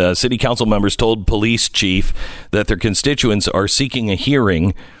meeting. City council members told police chief that their constituents are seeking a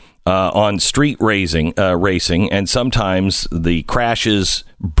hearing on street racing, and sometimes the crashes,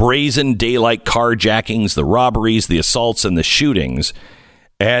 brazen daylight carjackings, the robberies, the assaults, and the shootings.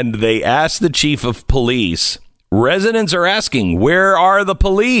 And they asked the chief of police, residents are asking, where are the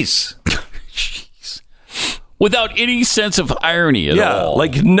police? Without any sense of irony at all.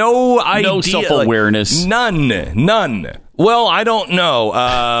 Like no idea. No self-awareness. Like, none. Well, I don't know.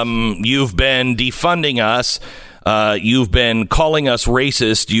 You've been defunding us. You've been calling us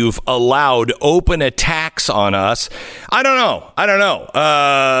racist. You've allowed open attacks on us. I don't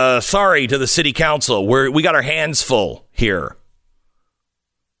know. Sorry to the city council. We got our hands full here.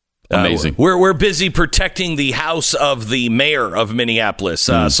 Amazing. We're busy protecting the house of the mayor of Minneapolis.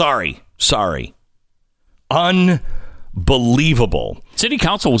 Sorry. Unbelievable. City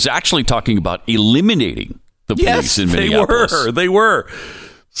council was actually talking about eliminating the police in Minneapolis. They were.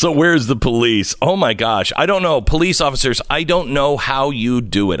 So where's the police? Oh my gosh. I don't know. Police officers, I don't know how you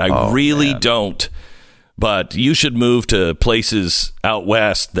do it. I really don't. But you should move to places out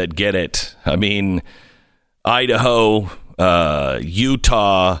west that get it. I mean, Idaho,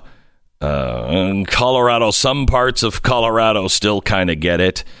 Utah, Colorado. Some parts of Colorado still kind of get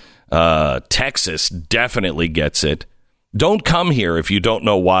it. Texas definitely gets it. Don't come here if you don't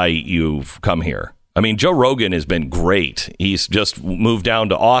know why you've come here. I mean, Joe Rogan has been great. He's just moved down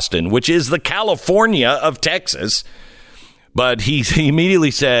to Austin, which is the California of Texas. But he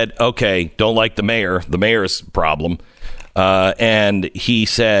immediately said, okay, don't like the mayor's problem. And he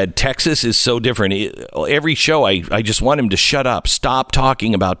said, Texas is so different. Every show, I just want him to shut up. Stop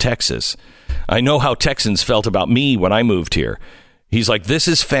talking about Texas. I know how Texans felt about me when I moved here. He's like, this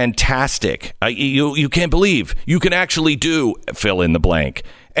is fantastic. You can't believe you can actually do fill in the blank.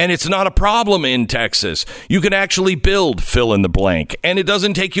 And it's not a problem in Texas. You can actually build fill in the blank. And it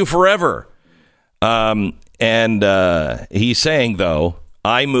doesn't take you forever. And he's saying, though,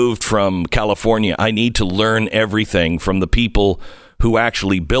 I moved from California. I need to learn everything from the people who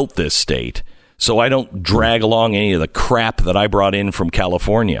actually built this state, so I don't drag along any of the crap that I brought in from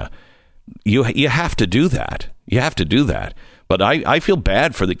California. You have to do that. You have to do that. But I feel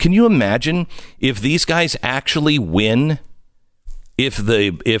bad for Can you imagine if these guys actually win? If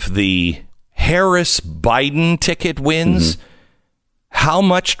the Harris-Biden ticket wins, how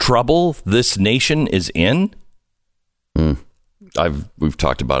much trouble this nation is in? We've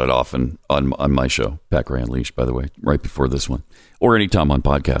talked about it often on my show, Packer Unleashed, by the way, right before this one, or anytime on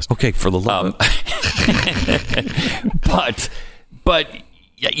podcast. Okay, for the love. But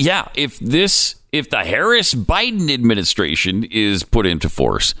yeah, if the Harris-Biden administration is put into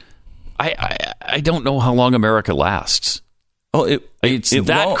force, I don't know how long America lasts. Oh, it's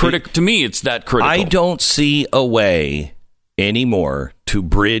that critical to me. It's that critical. I don't see a way anymore to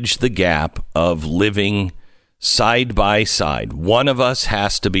bridge the gap of living side by side. One of us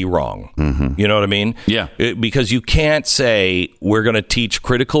has to be wrong. Mm-hmm. You know what I mean? Yeah. Because you can't say we're going to teach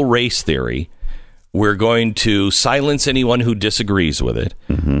critical race theory. We're going to silence anyone who disagrees with it.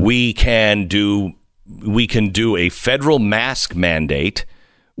 Mm-hmm. We can do a federal mask mandate.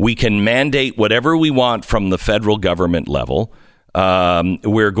 We can mandate whatever we want from the federal government level.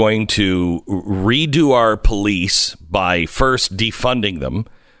 We're going to redo our police by first defunding them.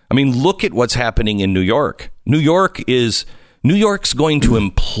 I mean, look at what's happening in New York. New York's going to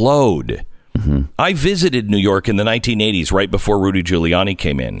implode. Mm-hmm. I visited New York in the 1980s, right before Rudy Giuliani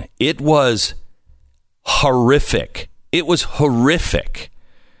came in. It was horrific. And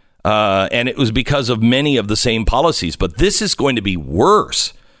it was because of many of the same policies. But this is going to be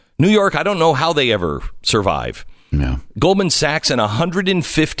worse. New York, I don't know how they ever survive. Yeah. Goldman Sachs and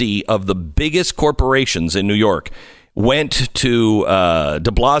 150 of the biggest corporations in New York went to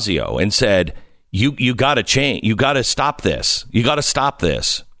de Blasio and said, you got to change. You got to stop this. You got to stop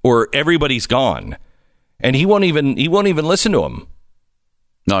this or everybody's gone. And he won't even listen to him.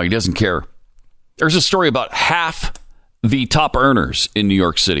 No, he doesn't care. There's a story about half the top earners in New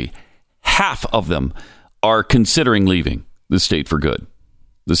York City. Half of them are considering leaving the state for good.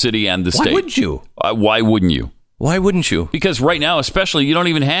 The city and the state. Why wouldn't you? Why wouldn't you? Why wouldn't you? Because right now, especially, you don't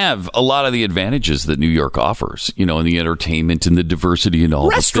even have a lot of the advantages that New York offers, in the entertainment and the diversity and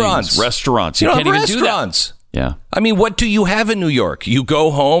all the things. Restaurants. You can't even do that. Yeah. I mean, what do you have in New York? You go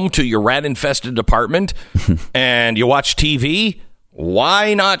home to your rat-infested apartment and you watch TV?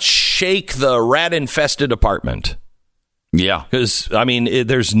 Why not shake the rat-infested apartment? Yeah. Because, I mean,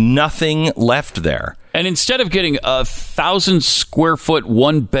 there's nothing left there. And instead of getting a 1,000-square-foot,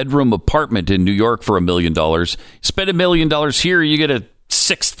 one-bedroom apartment in New York for $1 million, spend $1 million here, you get a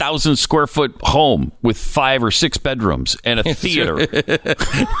 6,000-square-foot home with 5 or 6 bedrooms and a theater.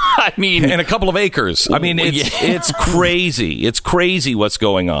 I mean, and a couple of acres. I mean, it's crazy. It's crazy what's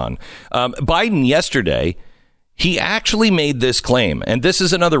going on. Biden yesterday, he actually made this claim, and this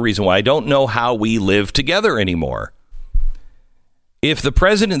is another reason why I don't know how we live together anymore. If the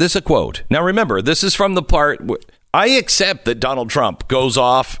president, this is a quote. Now, remember, this is from the part, I accept that Donald Trump goes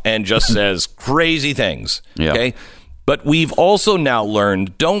off and just says crazy things. Yeah. Okay. But we've also now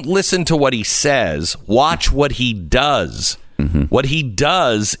learned, don't listen to what he says. Watch what he does. Mm-hmm. What he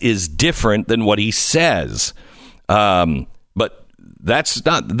does is different than what he says. But that's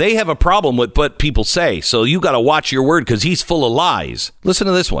not, they have a problem with what people say. So you got to watch your word because he's full of lies. Listen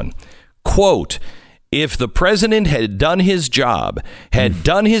to this one. Quote, if the president had done his job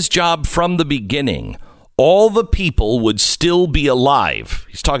from the beginning, all the people would still be alive.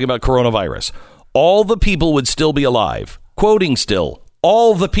 He's talking about coronavirus. All the people would still be alive. Quoting still,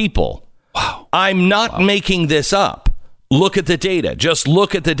 all the people. Wow. I'm not making this up. Look at the data. Just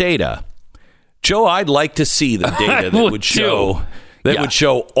look at the data. Joe, I'd like to see the data that would show would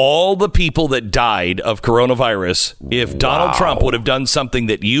show all the people that died of coronavirus if Donald Trump would have done something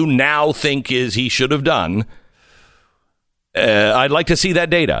that you now think he should have done. I'd like to see that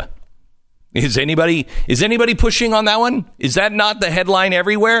data. Is anybody pushing on that one? Is that not the headline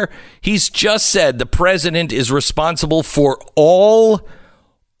everywhere? He's just said the president is responsible for all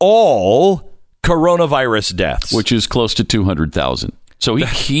coronavirus deaths, which is close to 200,000. So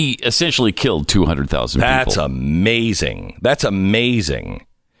he essentially killed 200,000 people. That's amazing. That's amazing.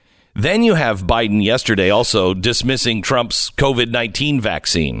 Then you have Biden yesterday also dismissing Trump's COVID-19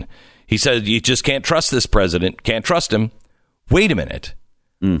 vaccine. He said, you just can't trust this president. Can't trust him. Wait a minute.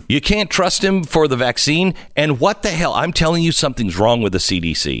 You can't trust him for the vaccine? And what the hell? I'm telling you something's wrong with the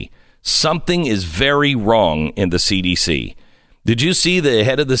CDC. Something is very wrong in the CDC. Did you see the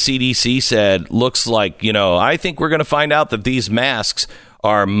head of the CDC said, looks like, I think we're going to find out that these masks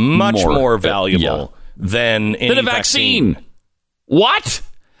are much more valuable than any vaccine. What?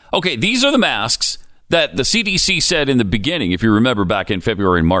 Okay, these are the masks that the CDC said in the beginning, if you remember back in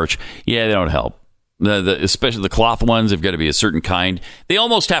February and March, they don't help. Especially the cloth ones, they've got to be a certain kind. They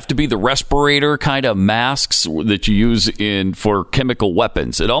almost have to be the respirator kind of masks that you use for chemical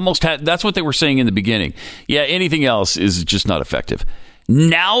weapons. That's what they were saying in the beginning. Yeah, anything else is just not effective.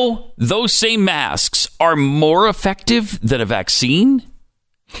 Now, those same masks are more effective than a vaccine?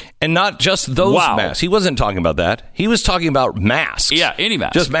 And not just those masks. He wasn't talking about that. He was talking about masks. Yeah, any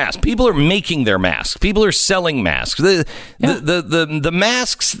mask. Just masks. People are making their masks. People are selling masks. The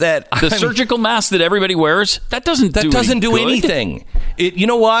masks that surgical mask that everybody wears, that doesn't do anything. You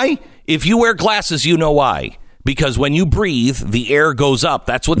know why? If you wear glasses, you know why. Because when you breathe, the air goes up.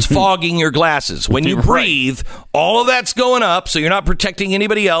 That's what's fogging your glasses. When you breathe, all of that's going up, so you're not protecting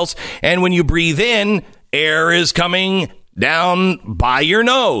anybody else. And when you breathe in, air is coming down by your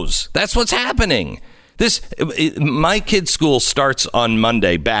nose. That's what's happening. My kid's school starts on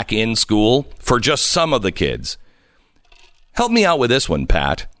Monday, back in school for just some of the kids. Help me out with this one,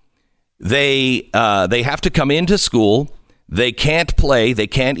 Pat. They have to come into school. They can't play. They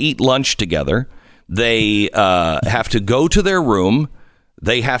can't eat lunch together. They have to go to their room.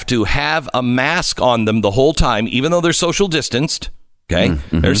 They have to have a mask on them the whole time, even though they're social distanced. Okay,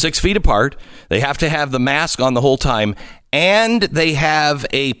 They're 6 feet apart. They have to have the mask on the whole time, and they have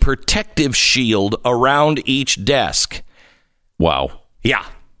a protective shield around each desk. Wow. Yeah.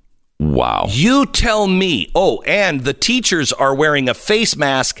 Wow. You tell me. Oh, and the teachers are wearing a face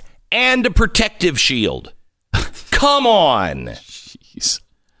mask and a protective shield. Come on. Jeez.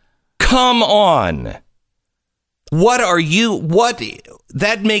 Come on.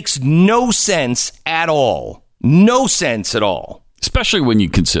 That makes no sense at all. No sense at all. Especially when you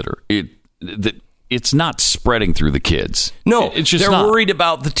consider that it's not spreading through the kids. No, it's just they're not. worried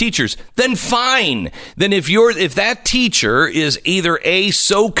about the teachers. Then fine. Then if that teacher is either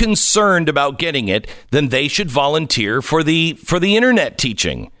so concerned about getting it, then they should volunteer for the internet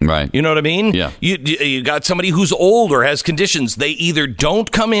teaching. Right. You know what I mean? Yeah. You got somebody who's old or has conditions. They either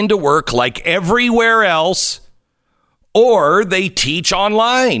don't come into work like everywhere else, or they teach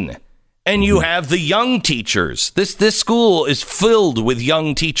online. And you have the young teachers. This school is filled with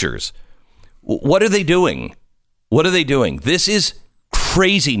young teachers. What are they doing? What are they doing? This is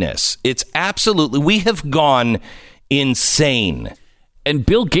craziness. It's absolutely, we have gone insane. And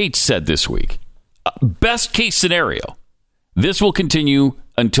Bill Gates said this week, best case scenario, this will continue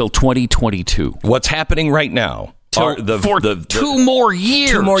until 2022. What's happening right now? For 2 more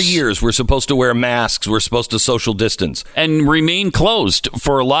years. 2 more years. We're supposed to wear masks. We're supposed to social distance. And remain closed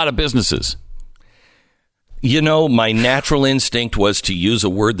for a lot of businesses. You know, my natural instinct was to use a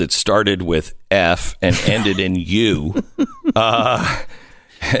word that started with F and ended in U.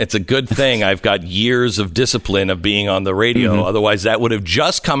 It's a good thing I've got years of discipline of being on the radio. Otherwise, that would have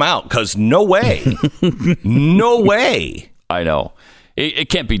just come out, because no way. No way. I know. It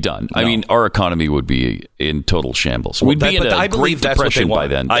can't be done. No. I mean, our economy would be in total shambles. We'd be in a Great Depression by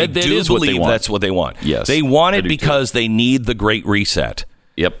then. I do believe that's what they want. Yes, they want it because they need the Great Reset.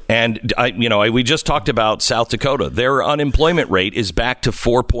 Yep. And we just talked about South Dakota. Their unemployment rate is back to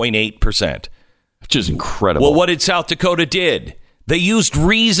 4.8%, which is incredible. Well, what did South Dakota did? They used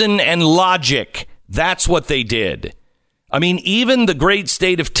reason and logic. That's what they did. I mean, even the great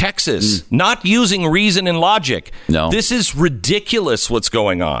state of Texas, not using reason and logic. No. This is ridiculous what's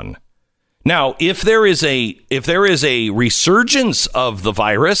going on. Now, if there is a resurgence of the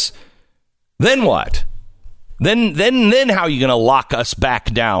virus, then what? Then how are you going to lock us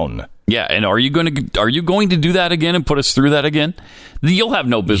back down? Yeah, and are you going to do that again and put us through that again? You'll have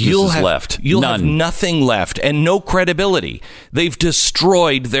no businesses left. You'll have nothing left and no credibility. They've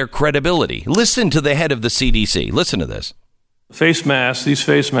destroyed their credibility. Listen to the head of the CDC. Listen to this. These face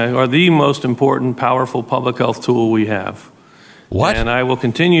masks are the most important, powerful public health tool we have. What? And I will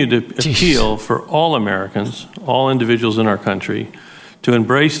continue to appeal for all Americans, all individuals in our country, to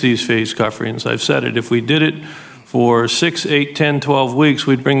embrace these face coverings. I've said it. If we did it for 6, 8, 10, 12 weeks,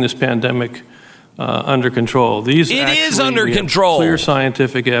 we'd bring this pandemic under control. It is under control. Clear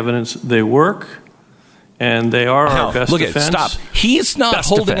scientific evidence. They work, and they are our best defense. Stop. He is not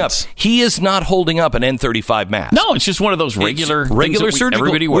holding up. He is not holding up an N95 mask. No, it's just one of those regular surgical,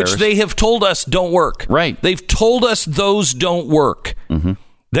 everybody wears, which they have told us don't work. Right. They've told us those don't work. Mm-hmm.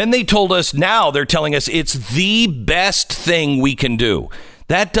 Then they told us, now they're telling us it's the best thing we can do.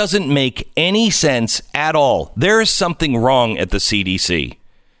 That doesn't make any sense at all. There is something wrong at the CDC.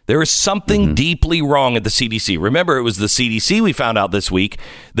 There is something deeply wrong at the CDC. Remember, it was the CDC, we found out this week,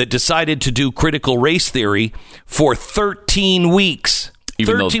 that decided to do critical race theory for 13 weeks.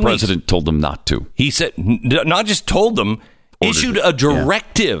 Even though the president told them not to. He said, not just told them, issued a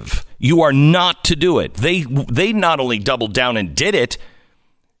directive. Yeah. You are not to do it. They not only doubled down and did it,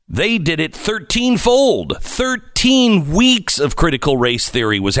 they did it 13-fold. 13 weeks of critical race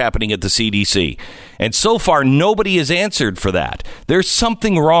theory was happening at the CDC. And so far, nobody has answered for that. There's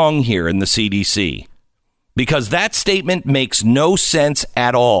something wrong here in the CDC, because that statement makes no sense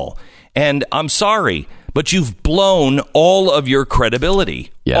at all. And I'm sorry, but you've blown all of your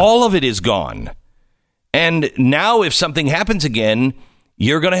credibility. Yeah. All of it is gone. And now if something happens again,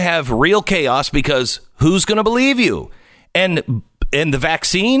 you're going to have real chaos, because who's going to believe you? And the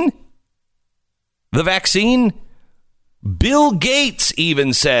vaccine? The vaccine? Bill Gates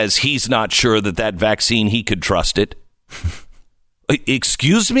even says he's not sure that vaccine, he could trust it.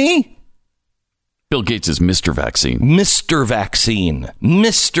 Excuse me? Bill Gates is Mr. Vaccine. Mr. Vaccine.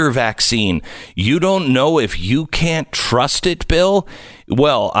 Mr. Vaccine. You don't know if you can't trust it, Bill?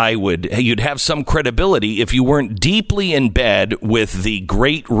 Well, you'd have some credibility if you weren't deeply in bed with the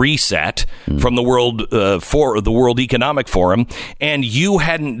Great Reset from the World Economic Forum, and you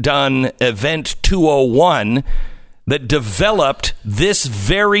hadn't done Event 201 that developed this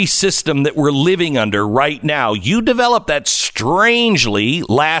very system that we're living under right now. You developed that strangely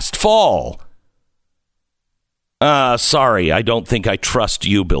last fall. Sorry, I don't think I trust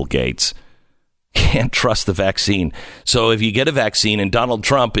you, Bill Gates. Can't trust the vaccine. So if you get a vaccine and Donald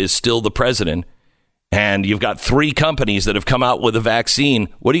Trump is still the president, and you've got 3 companies that have come out with a vaccine,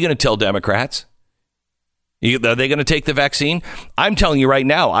 what are you going to tell Democrats? Are they going to take the vaccine? I'm telling you right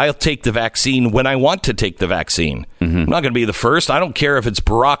now, I'll take the vaccine when I want to take the vaccine. I'm not going to be the first. I don't care if it's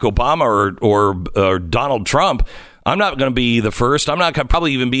Barack Obama or Donald Trump. I'm not going to be the first. I'm not going to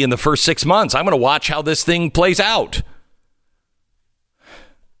probably even be in the first 6 months. I'm going to watch how this thing plays out.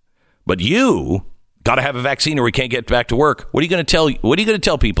 But you got to have a vaccine or we can't get back to work. What are you going to tell? What are you going to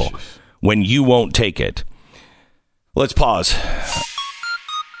tell people when you won't take it? Let's pause.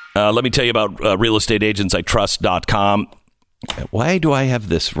 Let me tell you about realestateagentsitrust.com. Why do I have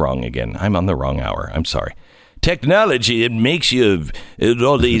this wrong again? I'm on the wrong hour. I'm sorry. Technology, it makes you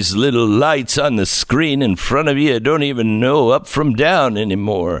all these little lights on the screen in front of you. Don't even know up from down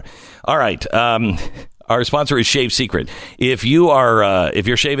anymore. All right. Our sponsor is Shave Secret. If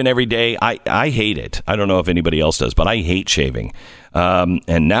you're shaving every day, I hate it. I don't know if anybody else does, but I hate shaving.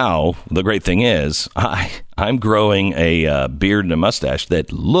 And now the great thing is I'm growing a beard and a mustache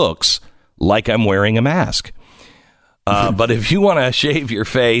that looks like I'm wearing a mask. But if you want to shave your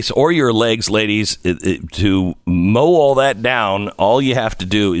face or your legs, ladies, to mow all that down, all you have to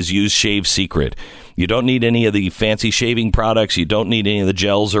do is use Shave Secret. You don't need any of the fancy shaving products. You don't need any of the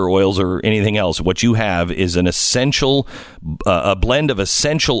gels or oils or anything else. What you have is a blend of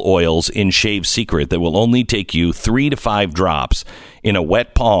essential oils in Shave Secret that will only take you 3 to 5 drops in a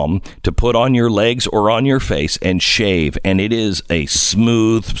wet palm to put on your legs or on your face and shave. And it is a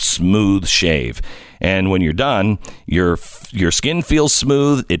smooth shave. And when you're done, your skin feels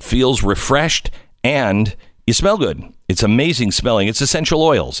smooth, it feels refreshed, and you smell good. It's amazing smelling. It's essential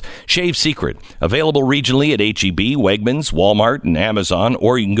oils. Shave Secret. Available regionally at H-E-B, Wegmans, Walmart, and Amazon.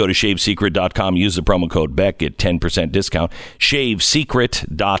 Or you can go to shavesecret.com. Use the promo code BECK. Get 10% discount.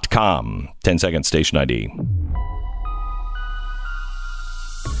 Shavesecret.com. 10 seconds. Station ID.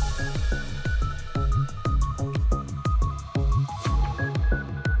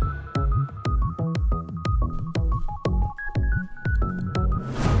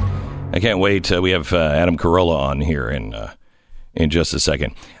 I can't wait. We have Adam Carolla on here in just a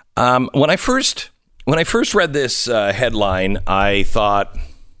second. When I first read this headline, I thought,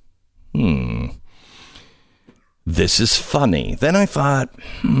 this is funny. Then I thought,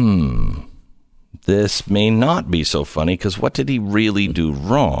 this may not be so funny because what did he really do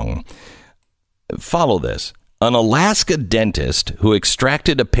wrong? Follow this. An Alaska dentist who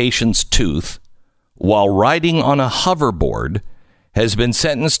extracted a patient's tooth while riding on a hoverboard has been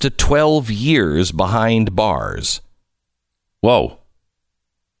sentenced to 12 years behind bars. Whoa.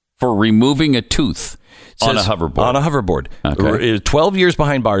 For removing a tooth on a hoverboard. On a hoverboard. Okay. 12 years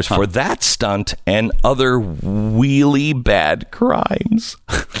behind bars for that stunt and other really bad crimes.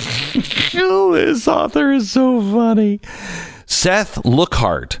 Oh, this author is so funny. Seth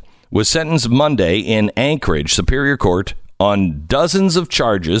Lookhart was sentenced Monday in Anchorage Superior Court on dozens of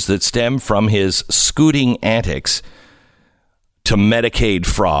charges that stem from his scooting antics, to Medicaid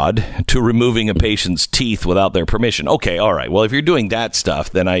fraud, to removing a patient's teeth without their permission. Okay, all right. Well, if you're doing that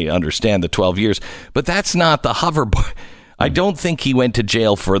stuff, then I understand the 12 years. But that's not the hoverboard. I don't think he went to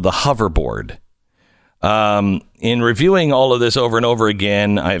jail for the hoverboard. In reviewing all of this over and over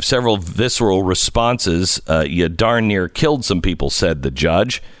again, I have several visceral responses. You darn near killed some people, said the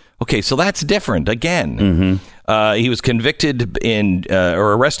judge. Okay, so that's different again. He was convicted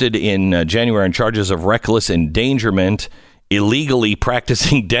or arrested in January on charges of reckless endangerment, illegally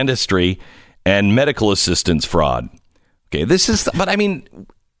practicing dentistry, and medical assistance fraud. Okay, but I mean,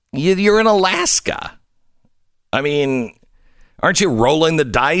 you're in Alaska. I mean, aren't you rolling the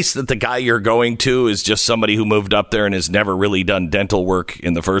dice that the guy you're going to is just somebody who moved up there and has never really done dental work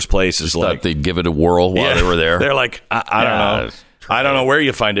in the first place? Is like thought they'd give it a whirl while they were there. They're like, I don't know. I don't know where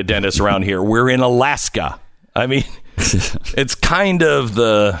you find a dentist around here. We're in Alaska. I mean, it's kind of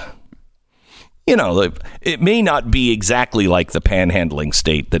it may not be exactly like the panhandling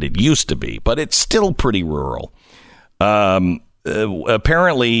state that it used to be, but it's still pretty rural.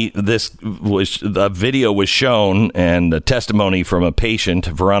 Apparently, a video was shown, and a testimony from a patient,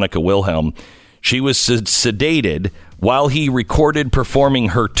 Veronica Wilhelm. She was sedated while he recorded performing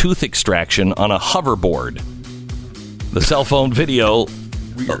her tooth extraction on a hoverboard. The cell phone video,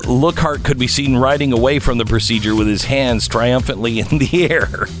 Lockhart could be seen riding away from the procedure with his hands triumphantly in the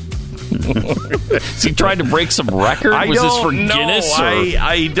air. Is he trying to break some record? Was this for Guinness?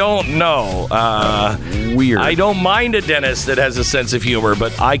 I don't know. Weird. I don't mind a dentist that has a sense of humor,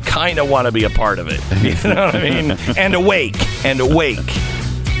 but I kind of want to be a part of it. You know what I mean? And awake.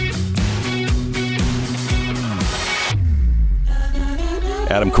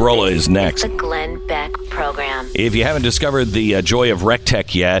 Adam Carolla is next. The Glenn Beck Program. If you haven't discovered the joy of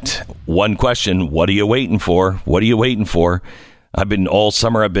RecTech yet, one question, what are you waiting for? All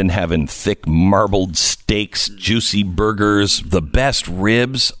summer I've been having thick marbled steaks, juicy burgers, the best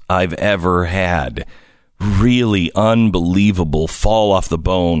ribs I've ever had. Really unbelievable fall off the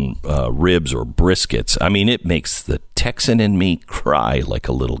bone ribs or briskets. I mean, it makes the Texan in me cry like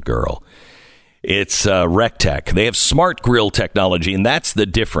a little girl. It's RecTech. They have smart grill technology, and that's the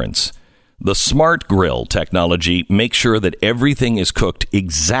difference. The smart grill technology makes sure that everything is cooked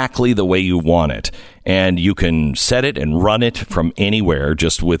exactly the way you want it. And you can set it and run it from anywhere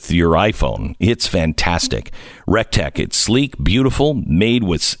just with your iPhone. It's fantastic. RecTech, it's sleek, beautiful, made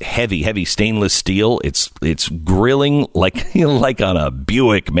with heavy stainless steel. It's grilling like on a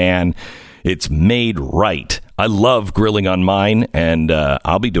Buick, man. It's made right. I love grilling on mine, and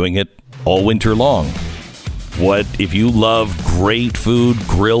I'll be doing it all winter long. What if you love great food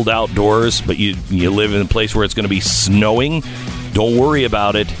grilled outdoors, but you live in a place where it's going to be snowing? Don't worry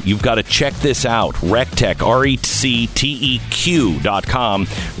about it. You've got to check this out. RecTech, RecTeq.com.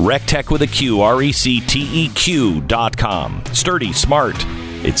 RecTech with a Q, RecTeq.com. Sturdy, smart.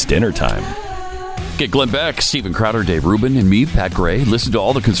 It's dinner time. Get Glenn Beck, Stephen Crowder, Dave Rubin, and me, Pat Gray. Listen to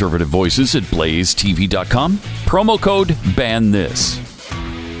all the conservative voices at blazetv.com. Promo code BAN THIS.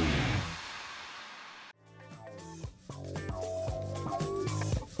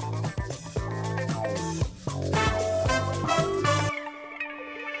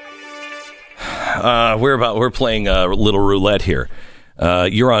 We're playing a little roulette here.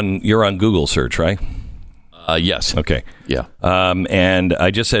 You're on Google search, right? Yes. Okay. Yeah. And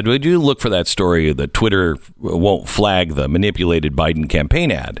I just said, would you look for that story that Twitter won't flag the manipulated Biden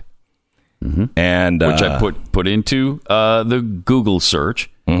campaign ad? Mm-hmm. And which I put into the Google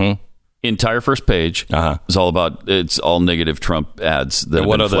search. Mm-hmm. Entire first page is all about. It's all negative Trump ads. That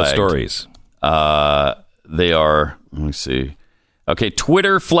what are flagged. those stories? They are. Let me see. Okay,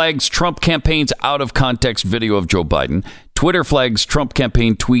 Twitter flags Trump campaign's out of context video of Joe Biden. Twitter flags Trump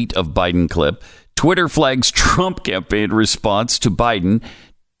campaign tweet of Biden clip. Twitter flags Trump campaign response to Biden.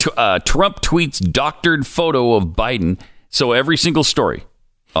 Trump tweets doctored photo of Biden. So every single story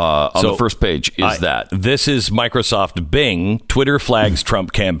on the first page is that. This is Microsoft Bing. Twitter flags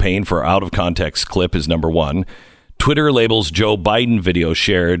Trump campaign for out of context clip is number one. Twitter labels Joe Biden video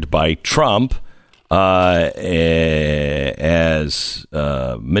shared by Trump as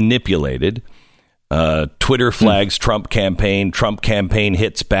manipulated. Twitter flags Trump campaign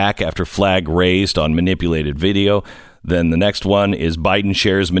hits back after flag raised on manipulated video. Then the next one is Biden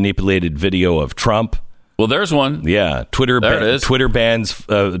shares manipulated video of Trump. Well, there's one. Yeah, There it is. Twitter flags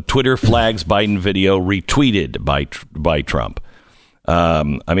Biden video retweeted by Trump.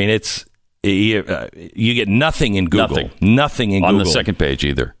 I mean, it's you get nothing in Google. Nothing in on Google. The second page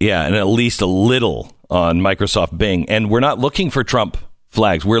either. Yeah, and at least a little on Microsoft Bing. And we're not looking for Trump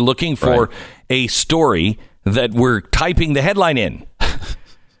flags. We're looking for a story that we're typing the headline in.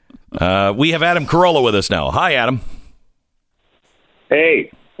 We have Adam Carolla with us now. Hi, Adam.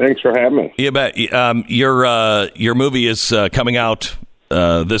 Hey, thanks for having me. You bet. Your movie is coming out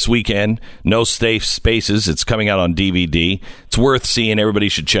this weekend. No Safe Spaces. It's coming out on DVD. It's worth seeing. Everybody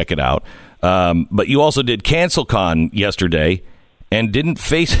should check it out. But you also did CancelCon yesterday, and didn't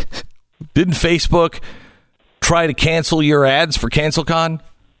Facebook try to cancel your ads for CancelCon?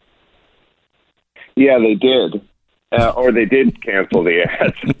 Yeah, they did. Or they did cancel the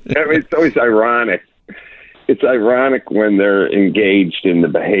ads. I mean, it's always ironic. It's ironic when they're engaged in the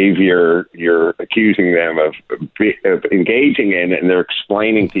behavior you're accusing them of engaging in, and they're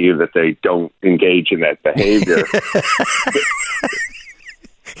explaining to you that they don't engage in that behavior.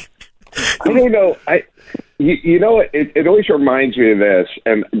 I don't know. You know, it always reminds me of this.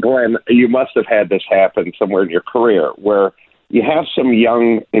 And Glenn, you must have had this happen somewhere in your career where you have some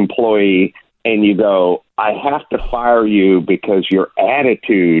young employee and you go, I have to fire you because your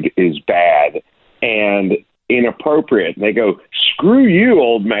attitude is bad. And inappropriate. And they go, "Screw you,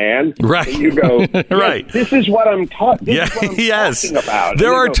 old man." Right. And you go, right. This is what I'm talking yes. about.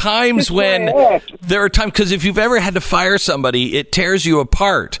 There are times because if you've ever had to fire somebody, it tears you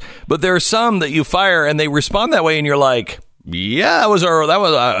apart. But there are some that you fire and they respond that way, and you're like, "Yeah,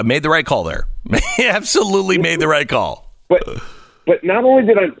 I made the right call there. Absolutely made the right call." But not only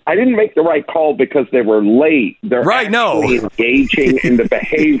did I didn't make the right call because they were late. They're engaging in the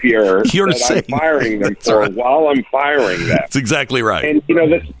behavior I'm firing them for while I'm firing them. That's exactly right. And,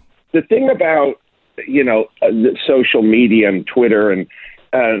 the thing about, the social media and Twitter and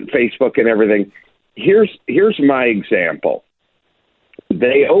Facebook and everything, here's my example.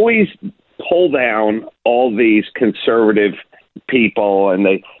 They always pull down all these conservative people, and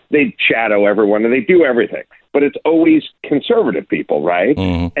they shadow everyone, and they do everything. But it's always conservative people, right?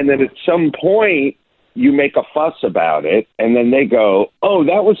 Mm-hmm. And then at some point, you make a fuss about it, and then they go, "Oh,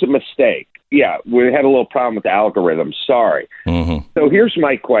 that was a mistake. Yeah, we had a little problem with the algorithm. Sorry." Mm-hmm. So here's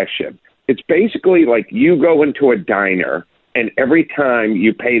my question. It's basically like you go into a diner, and every time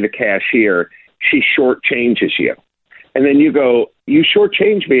you pay the cashier, she shortchanges you. And then you go, "You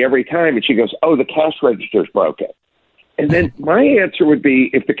shortchange me every time." And she goes, "Oh, the cash register's broken." And then my answer would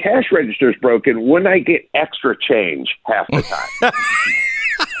be, if the cash register is broken, wouldn't I get extra change half the time?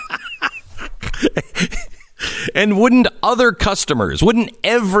 And wouldn't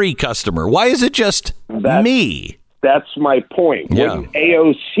every customer? Why is it just me? That's my point. Yeah. Wouldn't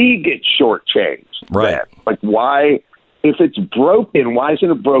AOC get shortchanged? Right. Then? Like, why, if it's broken, why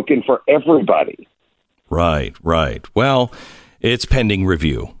isn't it broken for everybody? Right. Well, it's pending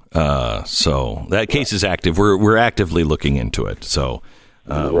review. So that case is active. We're actively looking into it. So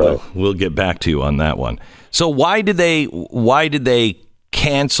we'll get back to you on that one. So why did they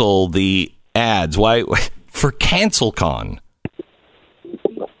cancel the ads? Why for CancelCon?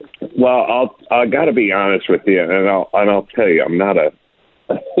 Well, I got to be honest with you, and I'll tell you, I'm not a,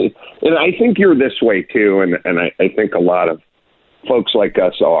 and I think you're this way too, and I think a lot of folks like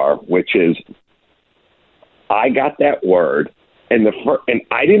us are, which is, I got that word. And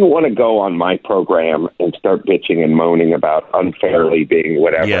I didn't want to go on my program and start bitching and moaning about unfairly being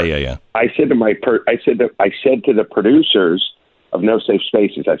whatever. Yeah. I said to the producers of No Safe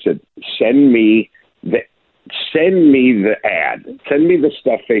Spaces, I said, send me the ad, send me the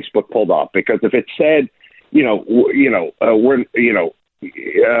stuff Facebook pulled off, because if it said, we're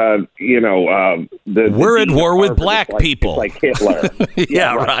at war with black people, like Hitler,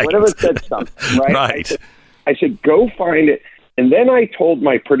 yeah, right. Whatever said something, right? Right. I said, go find it. And then I told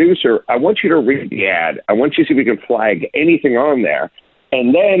my producer, I want you to read the ad. I want you to see if we can flag anything on there.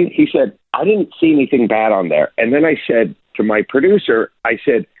 And then he said, I didn't see anything bad on there. And then I said to my producer, I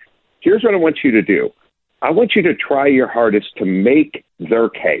said, here's what I want you to do. I want you to try your hardest to make their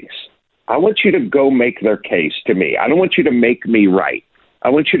case. I want you to go make their case to me. I don't want you to make me right. I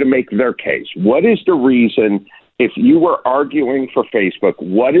want you to make their case. What is the reason, if you were arguing for Facebook,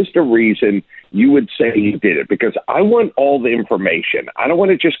 what is the reason you would say you did it? Because I want all the information. I don't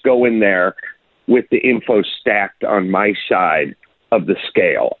want to just go in there with the info stacked on my side of the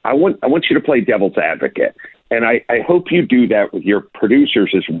scale. I want you to play devil's advocate. And I hope you do that with your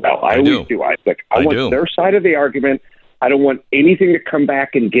producers as well. I always do. I want their side of the argument. I don't want anything to come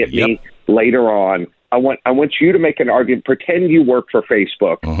back and get me later on. I want you to make an argument. Pretend you work for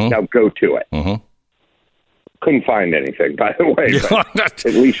Facebook. Mm-hmm. Now go to it. Mm-hmm. Couldn't find anything, by the way. But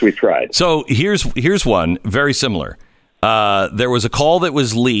at least we tried. So here's one very similar. There was a call that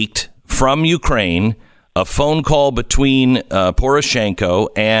was leaked from Ukraine, a phone call between Poroshenko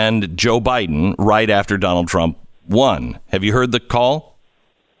and Joe Biden right after Donald Trump won. Have you heard the call?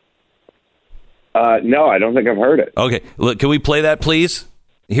 No, I don't think I've heard it. Okay, look, can we play that, please?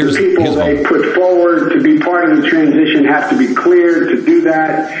 The people they put forward to be part of the transition have to be cleared to do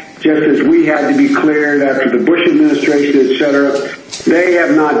that, just as we had to be cleared after the Bush administration, et cetera. They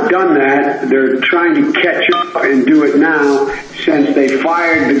have not done that. They're trying to catch up and do it now, since they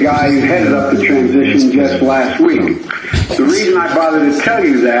fired the guy who headed up the transition just last week. The reason I bother to tell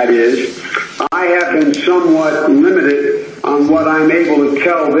you that is I have been somewhat limited on what I'm able to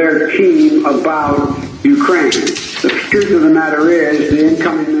tell their team about Ukraine. The truth of the matter is the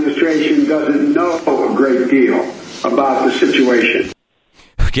incoming administration doesn't know a great deal about the situation.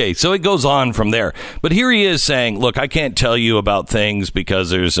 Okay, so it goes on from there. But here he is saying, look, I can't tell you about things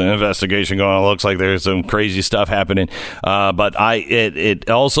because there's an investigation going on. It looks like there's some crazy stuff happening. But it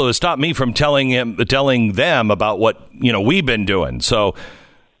also has stopped me from telling them about what, we've been doing. So,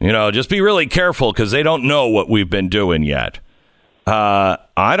 just be really careful because they don't know what we've been doing yet.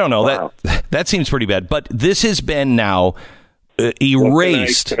 I don't know. Wow. That seems pretty bad. But this has been now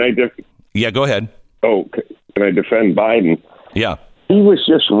erased. Can I yeah, go ahead. Oh, can I defend Biden? Yeah. He was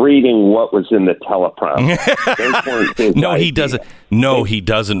just reading what was in the teleprompter. Those weren't his No, he ideas. doesn't. No, he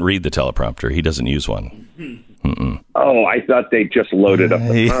doesn't read the teleprompter. He doesn't use one. Mm-mm. Oh, I thought they just loaded up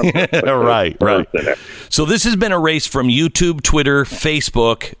the prompter. Right. So this has been erased from YouTube, Twitter,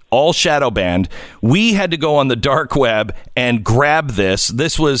 Facebook, all shadow banned. We had to go on the dark web and grab this.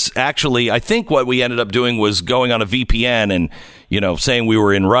 This was actually, I think what we ended up doing was going on a VPN and, saying we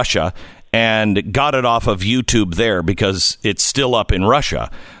were in Russia, and got it off of YouTube there because it's still up in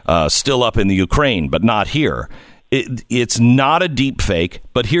Russia, still up in the Ukraine, but not here. It's not a deep fake,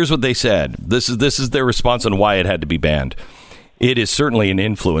 but here's what they said. This is their response on why it had to be banned. It is certainly an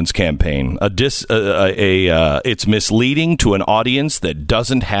influence campaign. It's misleading to an audience that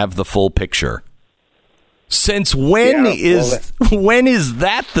doesn't have the full picture. Since when is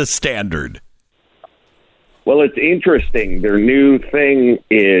that the standard? Well, it's interesting. Their new thing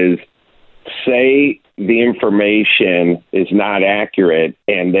is say the information is not accurate,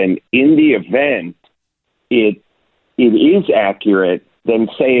 and then in the event it is accurate, then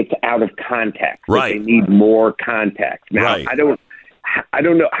say it's out of context. Right. They need more context. Now, right. I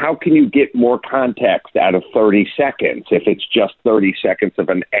don't know, how can you get more context out of 30 seconds if it's just 30 seconds of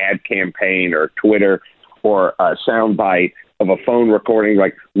an ad campaign or Twitter or a soundbite of a phone recording?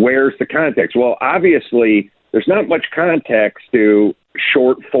 Like, where's the context? Well, obviously, there's not much context to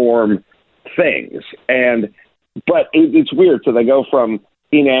short form things. But it's weird. So they go from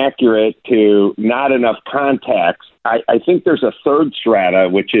inaccurate to not enough context. I think there's a third strata,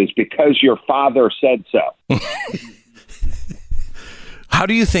 which is because your father said so. How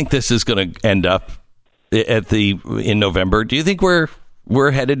do you think this is going to end up in November? Do you think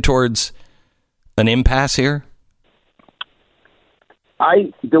we're headed towards an impasse here?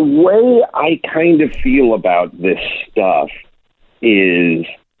 The way I kind of feel about this stuff is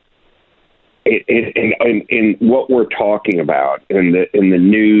in what we're talking about in the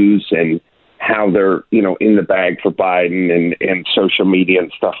news and how they're in the bag for Biden and social media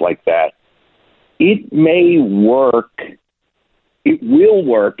and stuff like that. It may work. It will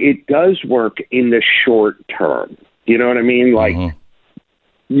work. It does work in the short term. You know what I mean? Like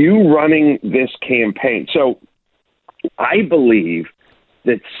you running this campaign. So I believe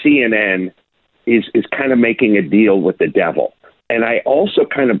that CNN is kind of making a deal with the devil. And I also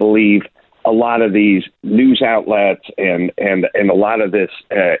kind of believe a lot of these news outlets and a lot of this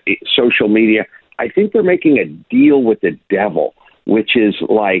social media, I think they're making a deal with the devil, which is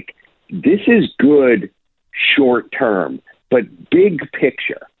like, this is good short term, but big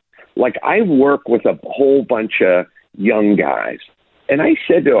picture. Like, I work with a whole bunch of young guys, and I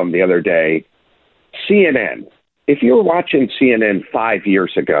said to them the other day, CNN, if you were watching CNN 5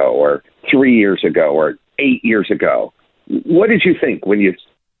 years ago or 3 years ago or 8 years ago, what did you think when you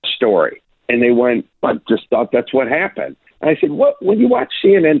story? And they went, I just thought that's what happened. And I said, when you watch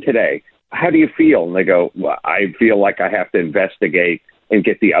CNN today, how do you feel? And they go, well, I feel like I have to investigate and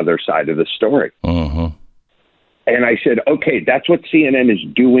get the other side of the story. Mm-hmm. And I said, okay, that's what CNN is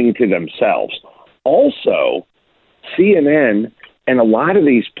doing to themselves. Also, CNN and a lot of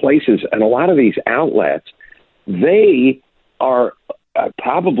these places and a lot of these outlets, they are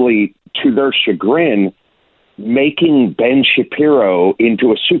probably, to their chagrin, making Ben Shapiro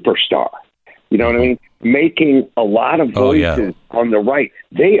into a superstar. You know what I mean? Making a lot of voices on the right.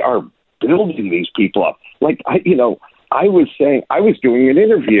 They are building these people up. Like, I was doing an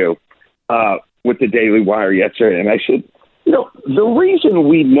interview with the Daily Wire yesterday, and I said, the reason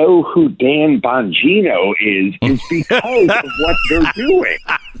we know who Dan Bongino is because of what they're doing.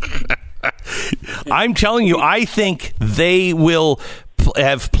 I'm telling you, I think they will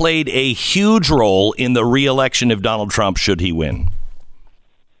have played a huge role in the re-election of Donald Trump should he win.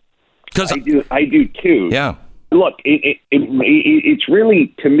 I do too. Yeah. Look, it's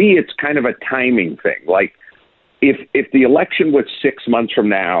really, to me, it's kind of a timing thing. Like, if the election was 6 months from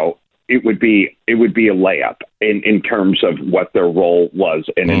now, it would be a layup in terms of what their role was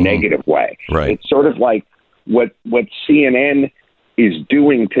in a negative way. Right. It's sort of like what CNN is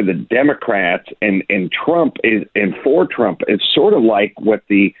doing to the Democrats and Trump is, and for Trump, it's sort of like what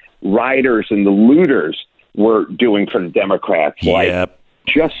the rioters and the looters were doing for the Democrats. Yep. Like,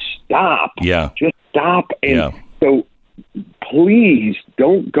 just stop. Yeah. Just stop. And so please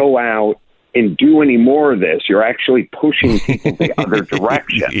don't go out and do any more of this. You're actually pushing people the other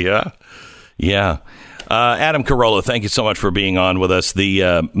direction. Yeah. Adam Carolla, thank you so much for being on with us.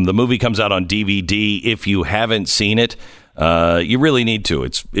 The movie comes out on DVD. If you haven't seen it, you really need to.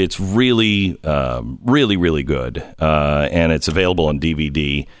 It's really, really, really good. And it's available on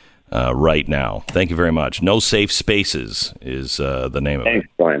DVD right now. Thank you very much. No Safe Spaces is the name of it. Thanks,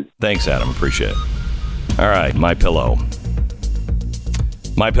 Glenn. Thanks, Adam. Appreciate it. All All right, MyPillow.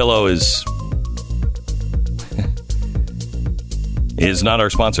 MyPillow is not our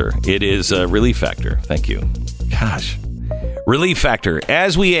sponsor. It is Relief Factor. Thank you. Gosh. Relief Factor.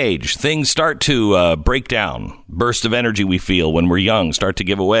 As we age, things start to break down. Bursts of energy we feel when we're young start to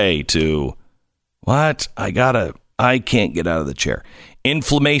give away to, what? I can't get out of the chair.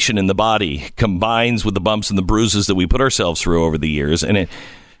 Inflammation in the body combines with the bumps and the bruises that we put ourselves through over the years, and it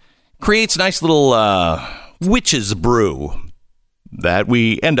creates nice little witch's brew that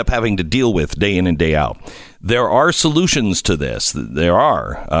we end up having to deal with day in and day out. There are solutions to this. There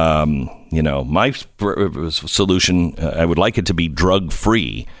are. My solution, I would like it to be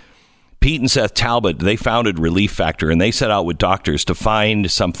drug-free. Pete and Seth Talbot, they founded Relief Factor, and they set out with doctors to find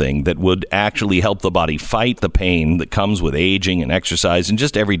something that would actually help the body fight the pain that comes with aging and exercise and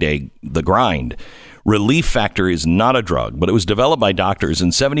just everyday the grind. Relief Factor is not a drug, but it was developed by doctors,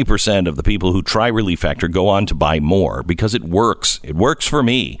 and 70% of the people who try Relief Factor go on to buy more because it works. It works for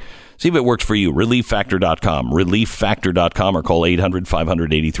me. See if it works for you. ReliefFactor.com. ReliefFactor.com, or call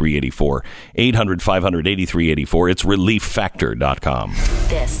 800-500-8384. 800-500-8384. It's ReliefFactor.com.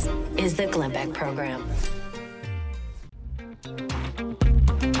 This is the Glenn Beck Program.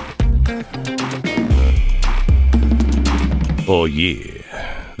 Oh, yeah.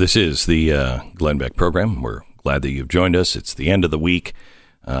 This is the Glenn Beck Program. We're glad that you've joined us. It's the end of the week.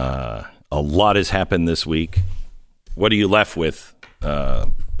 A lot has happened this week. What are you left with,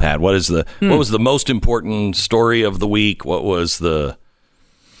 Pat? What was the most important story of the week? What was the...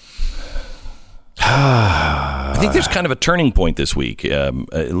 I think there's kind of a turning point this week,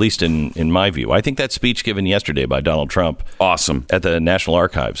 at least in my view. I think that speech given yesterday by Donald Trump, awesome, at the National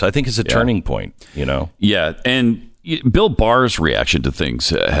Archives, I think is a turning point, Yeah, and Bill Barr's reaction to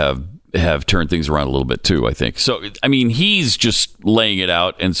things have turned things around a little bit too, I think. So, I mean, he's just laying it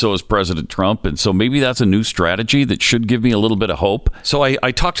out, and so is President Trump, and so maybe that's a new strategy that should give me a little bit of hope. So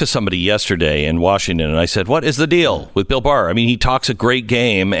I talked to somebody yesterday in Washington, and I said, what is the deal with Bill Barr? I mean, he talks a great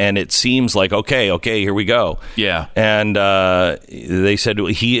game, and it seems like, okay, here we go. Yeah. And they said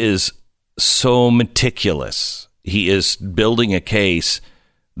he is so meticulous. He is building a case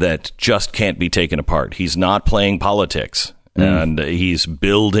that just can't be taken apart. He's not playing politics. And he's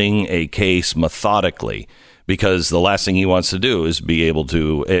building a case methodically, because the last thing he wants to do is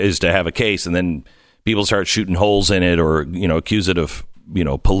to have a case and then people start shooting holes in it or, accuse it of,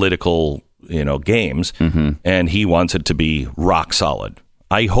 political, games. Mm-hmm. And he wants it to be rock solid.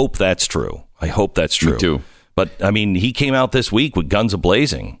 I hope that's true. Me too. But I mean, he came out this week with guns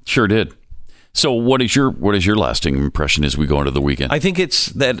a-blazing. Sure did. So what is your lasting impression as we go into the weekend? I think it's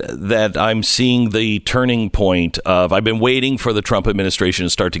that I'm seeing the turning point of, I've been waiting for the Trump administration to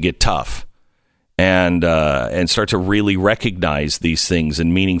start to get tough and start to really recognize these things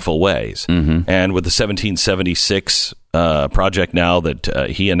in meaningful ways. Mm-hmm. And with the 1776 project now that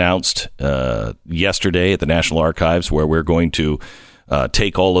he announced yesterday at the National Archives, where we're going to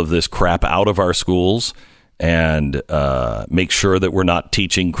take all of this crap out of our schools and make sure that we're not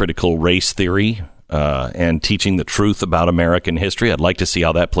teaching critical race theory and teaching the truth about American history. I'd like to see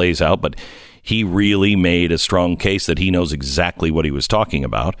how that plays out, but he really made a strong case that he knows exactly what he was talking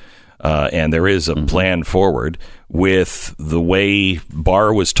about, and there is a plan forward with the way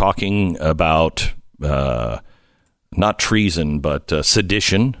Barr was talking about not treason, but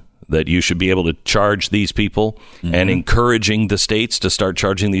sedition, that you should be able to charge these people, and encouraging the states to start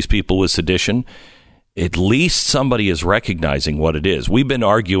charging these people with sedition. At least somebody is recognizing what it is. We've been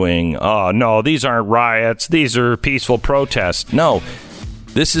arguing, oh, no, these aren't riots. These are peaceful protests. No,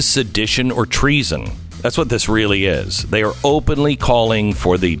 this is sedition or treason. That's what this really is. They are openly calling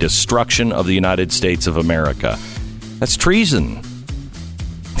for the destruction of the United States of America. That's treason.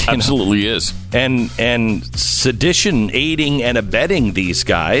 Absolutely is. And sedition, aiding and abetting these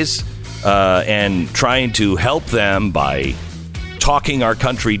guys and trying to help them by talking our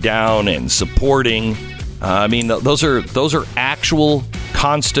country down and supporting. I mean, those are actual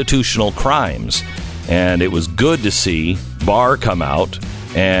constitutional crimes. And it was good to see Barr come out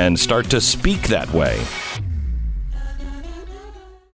and start to speak that way.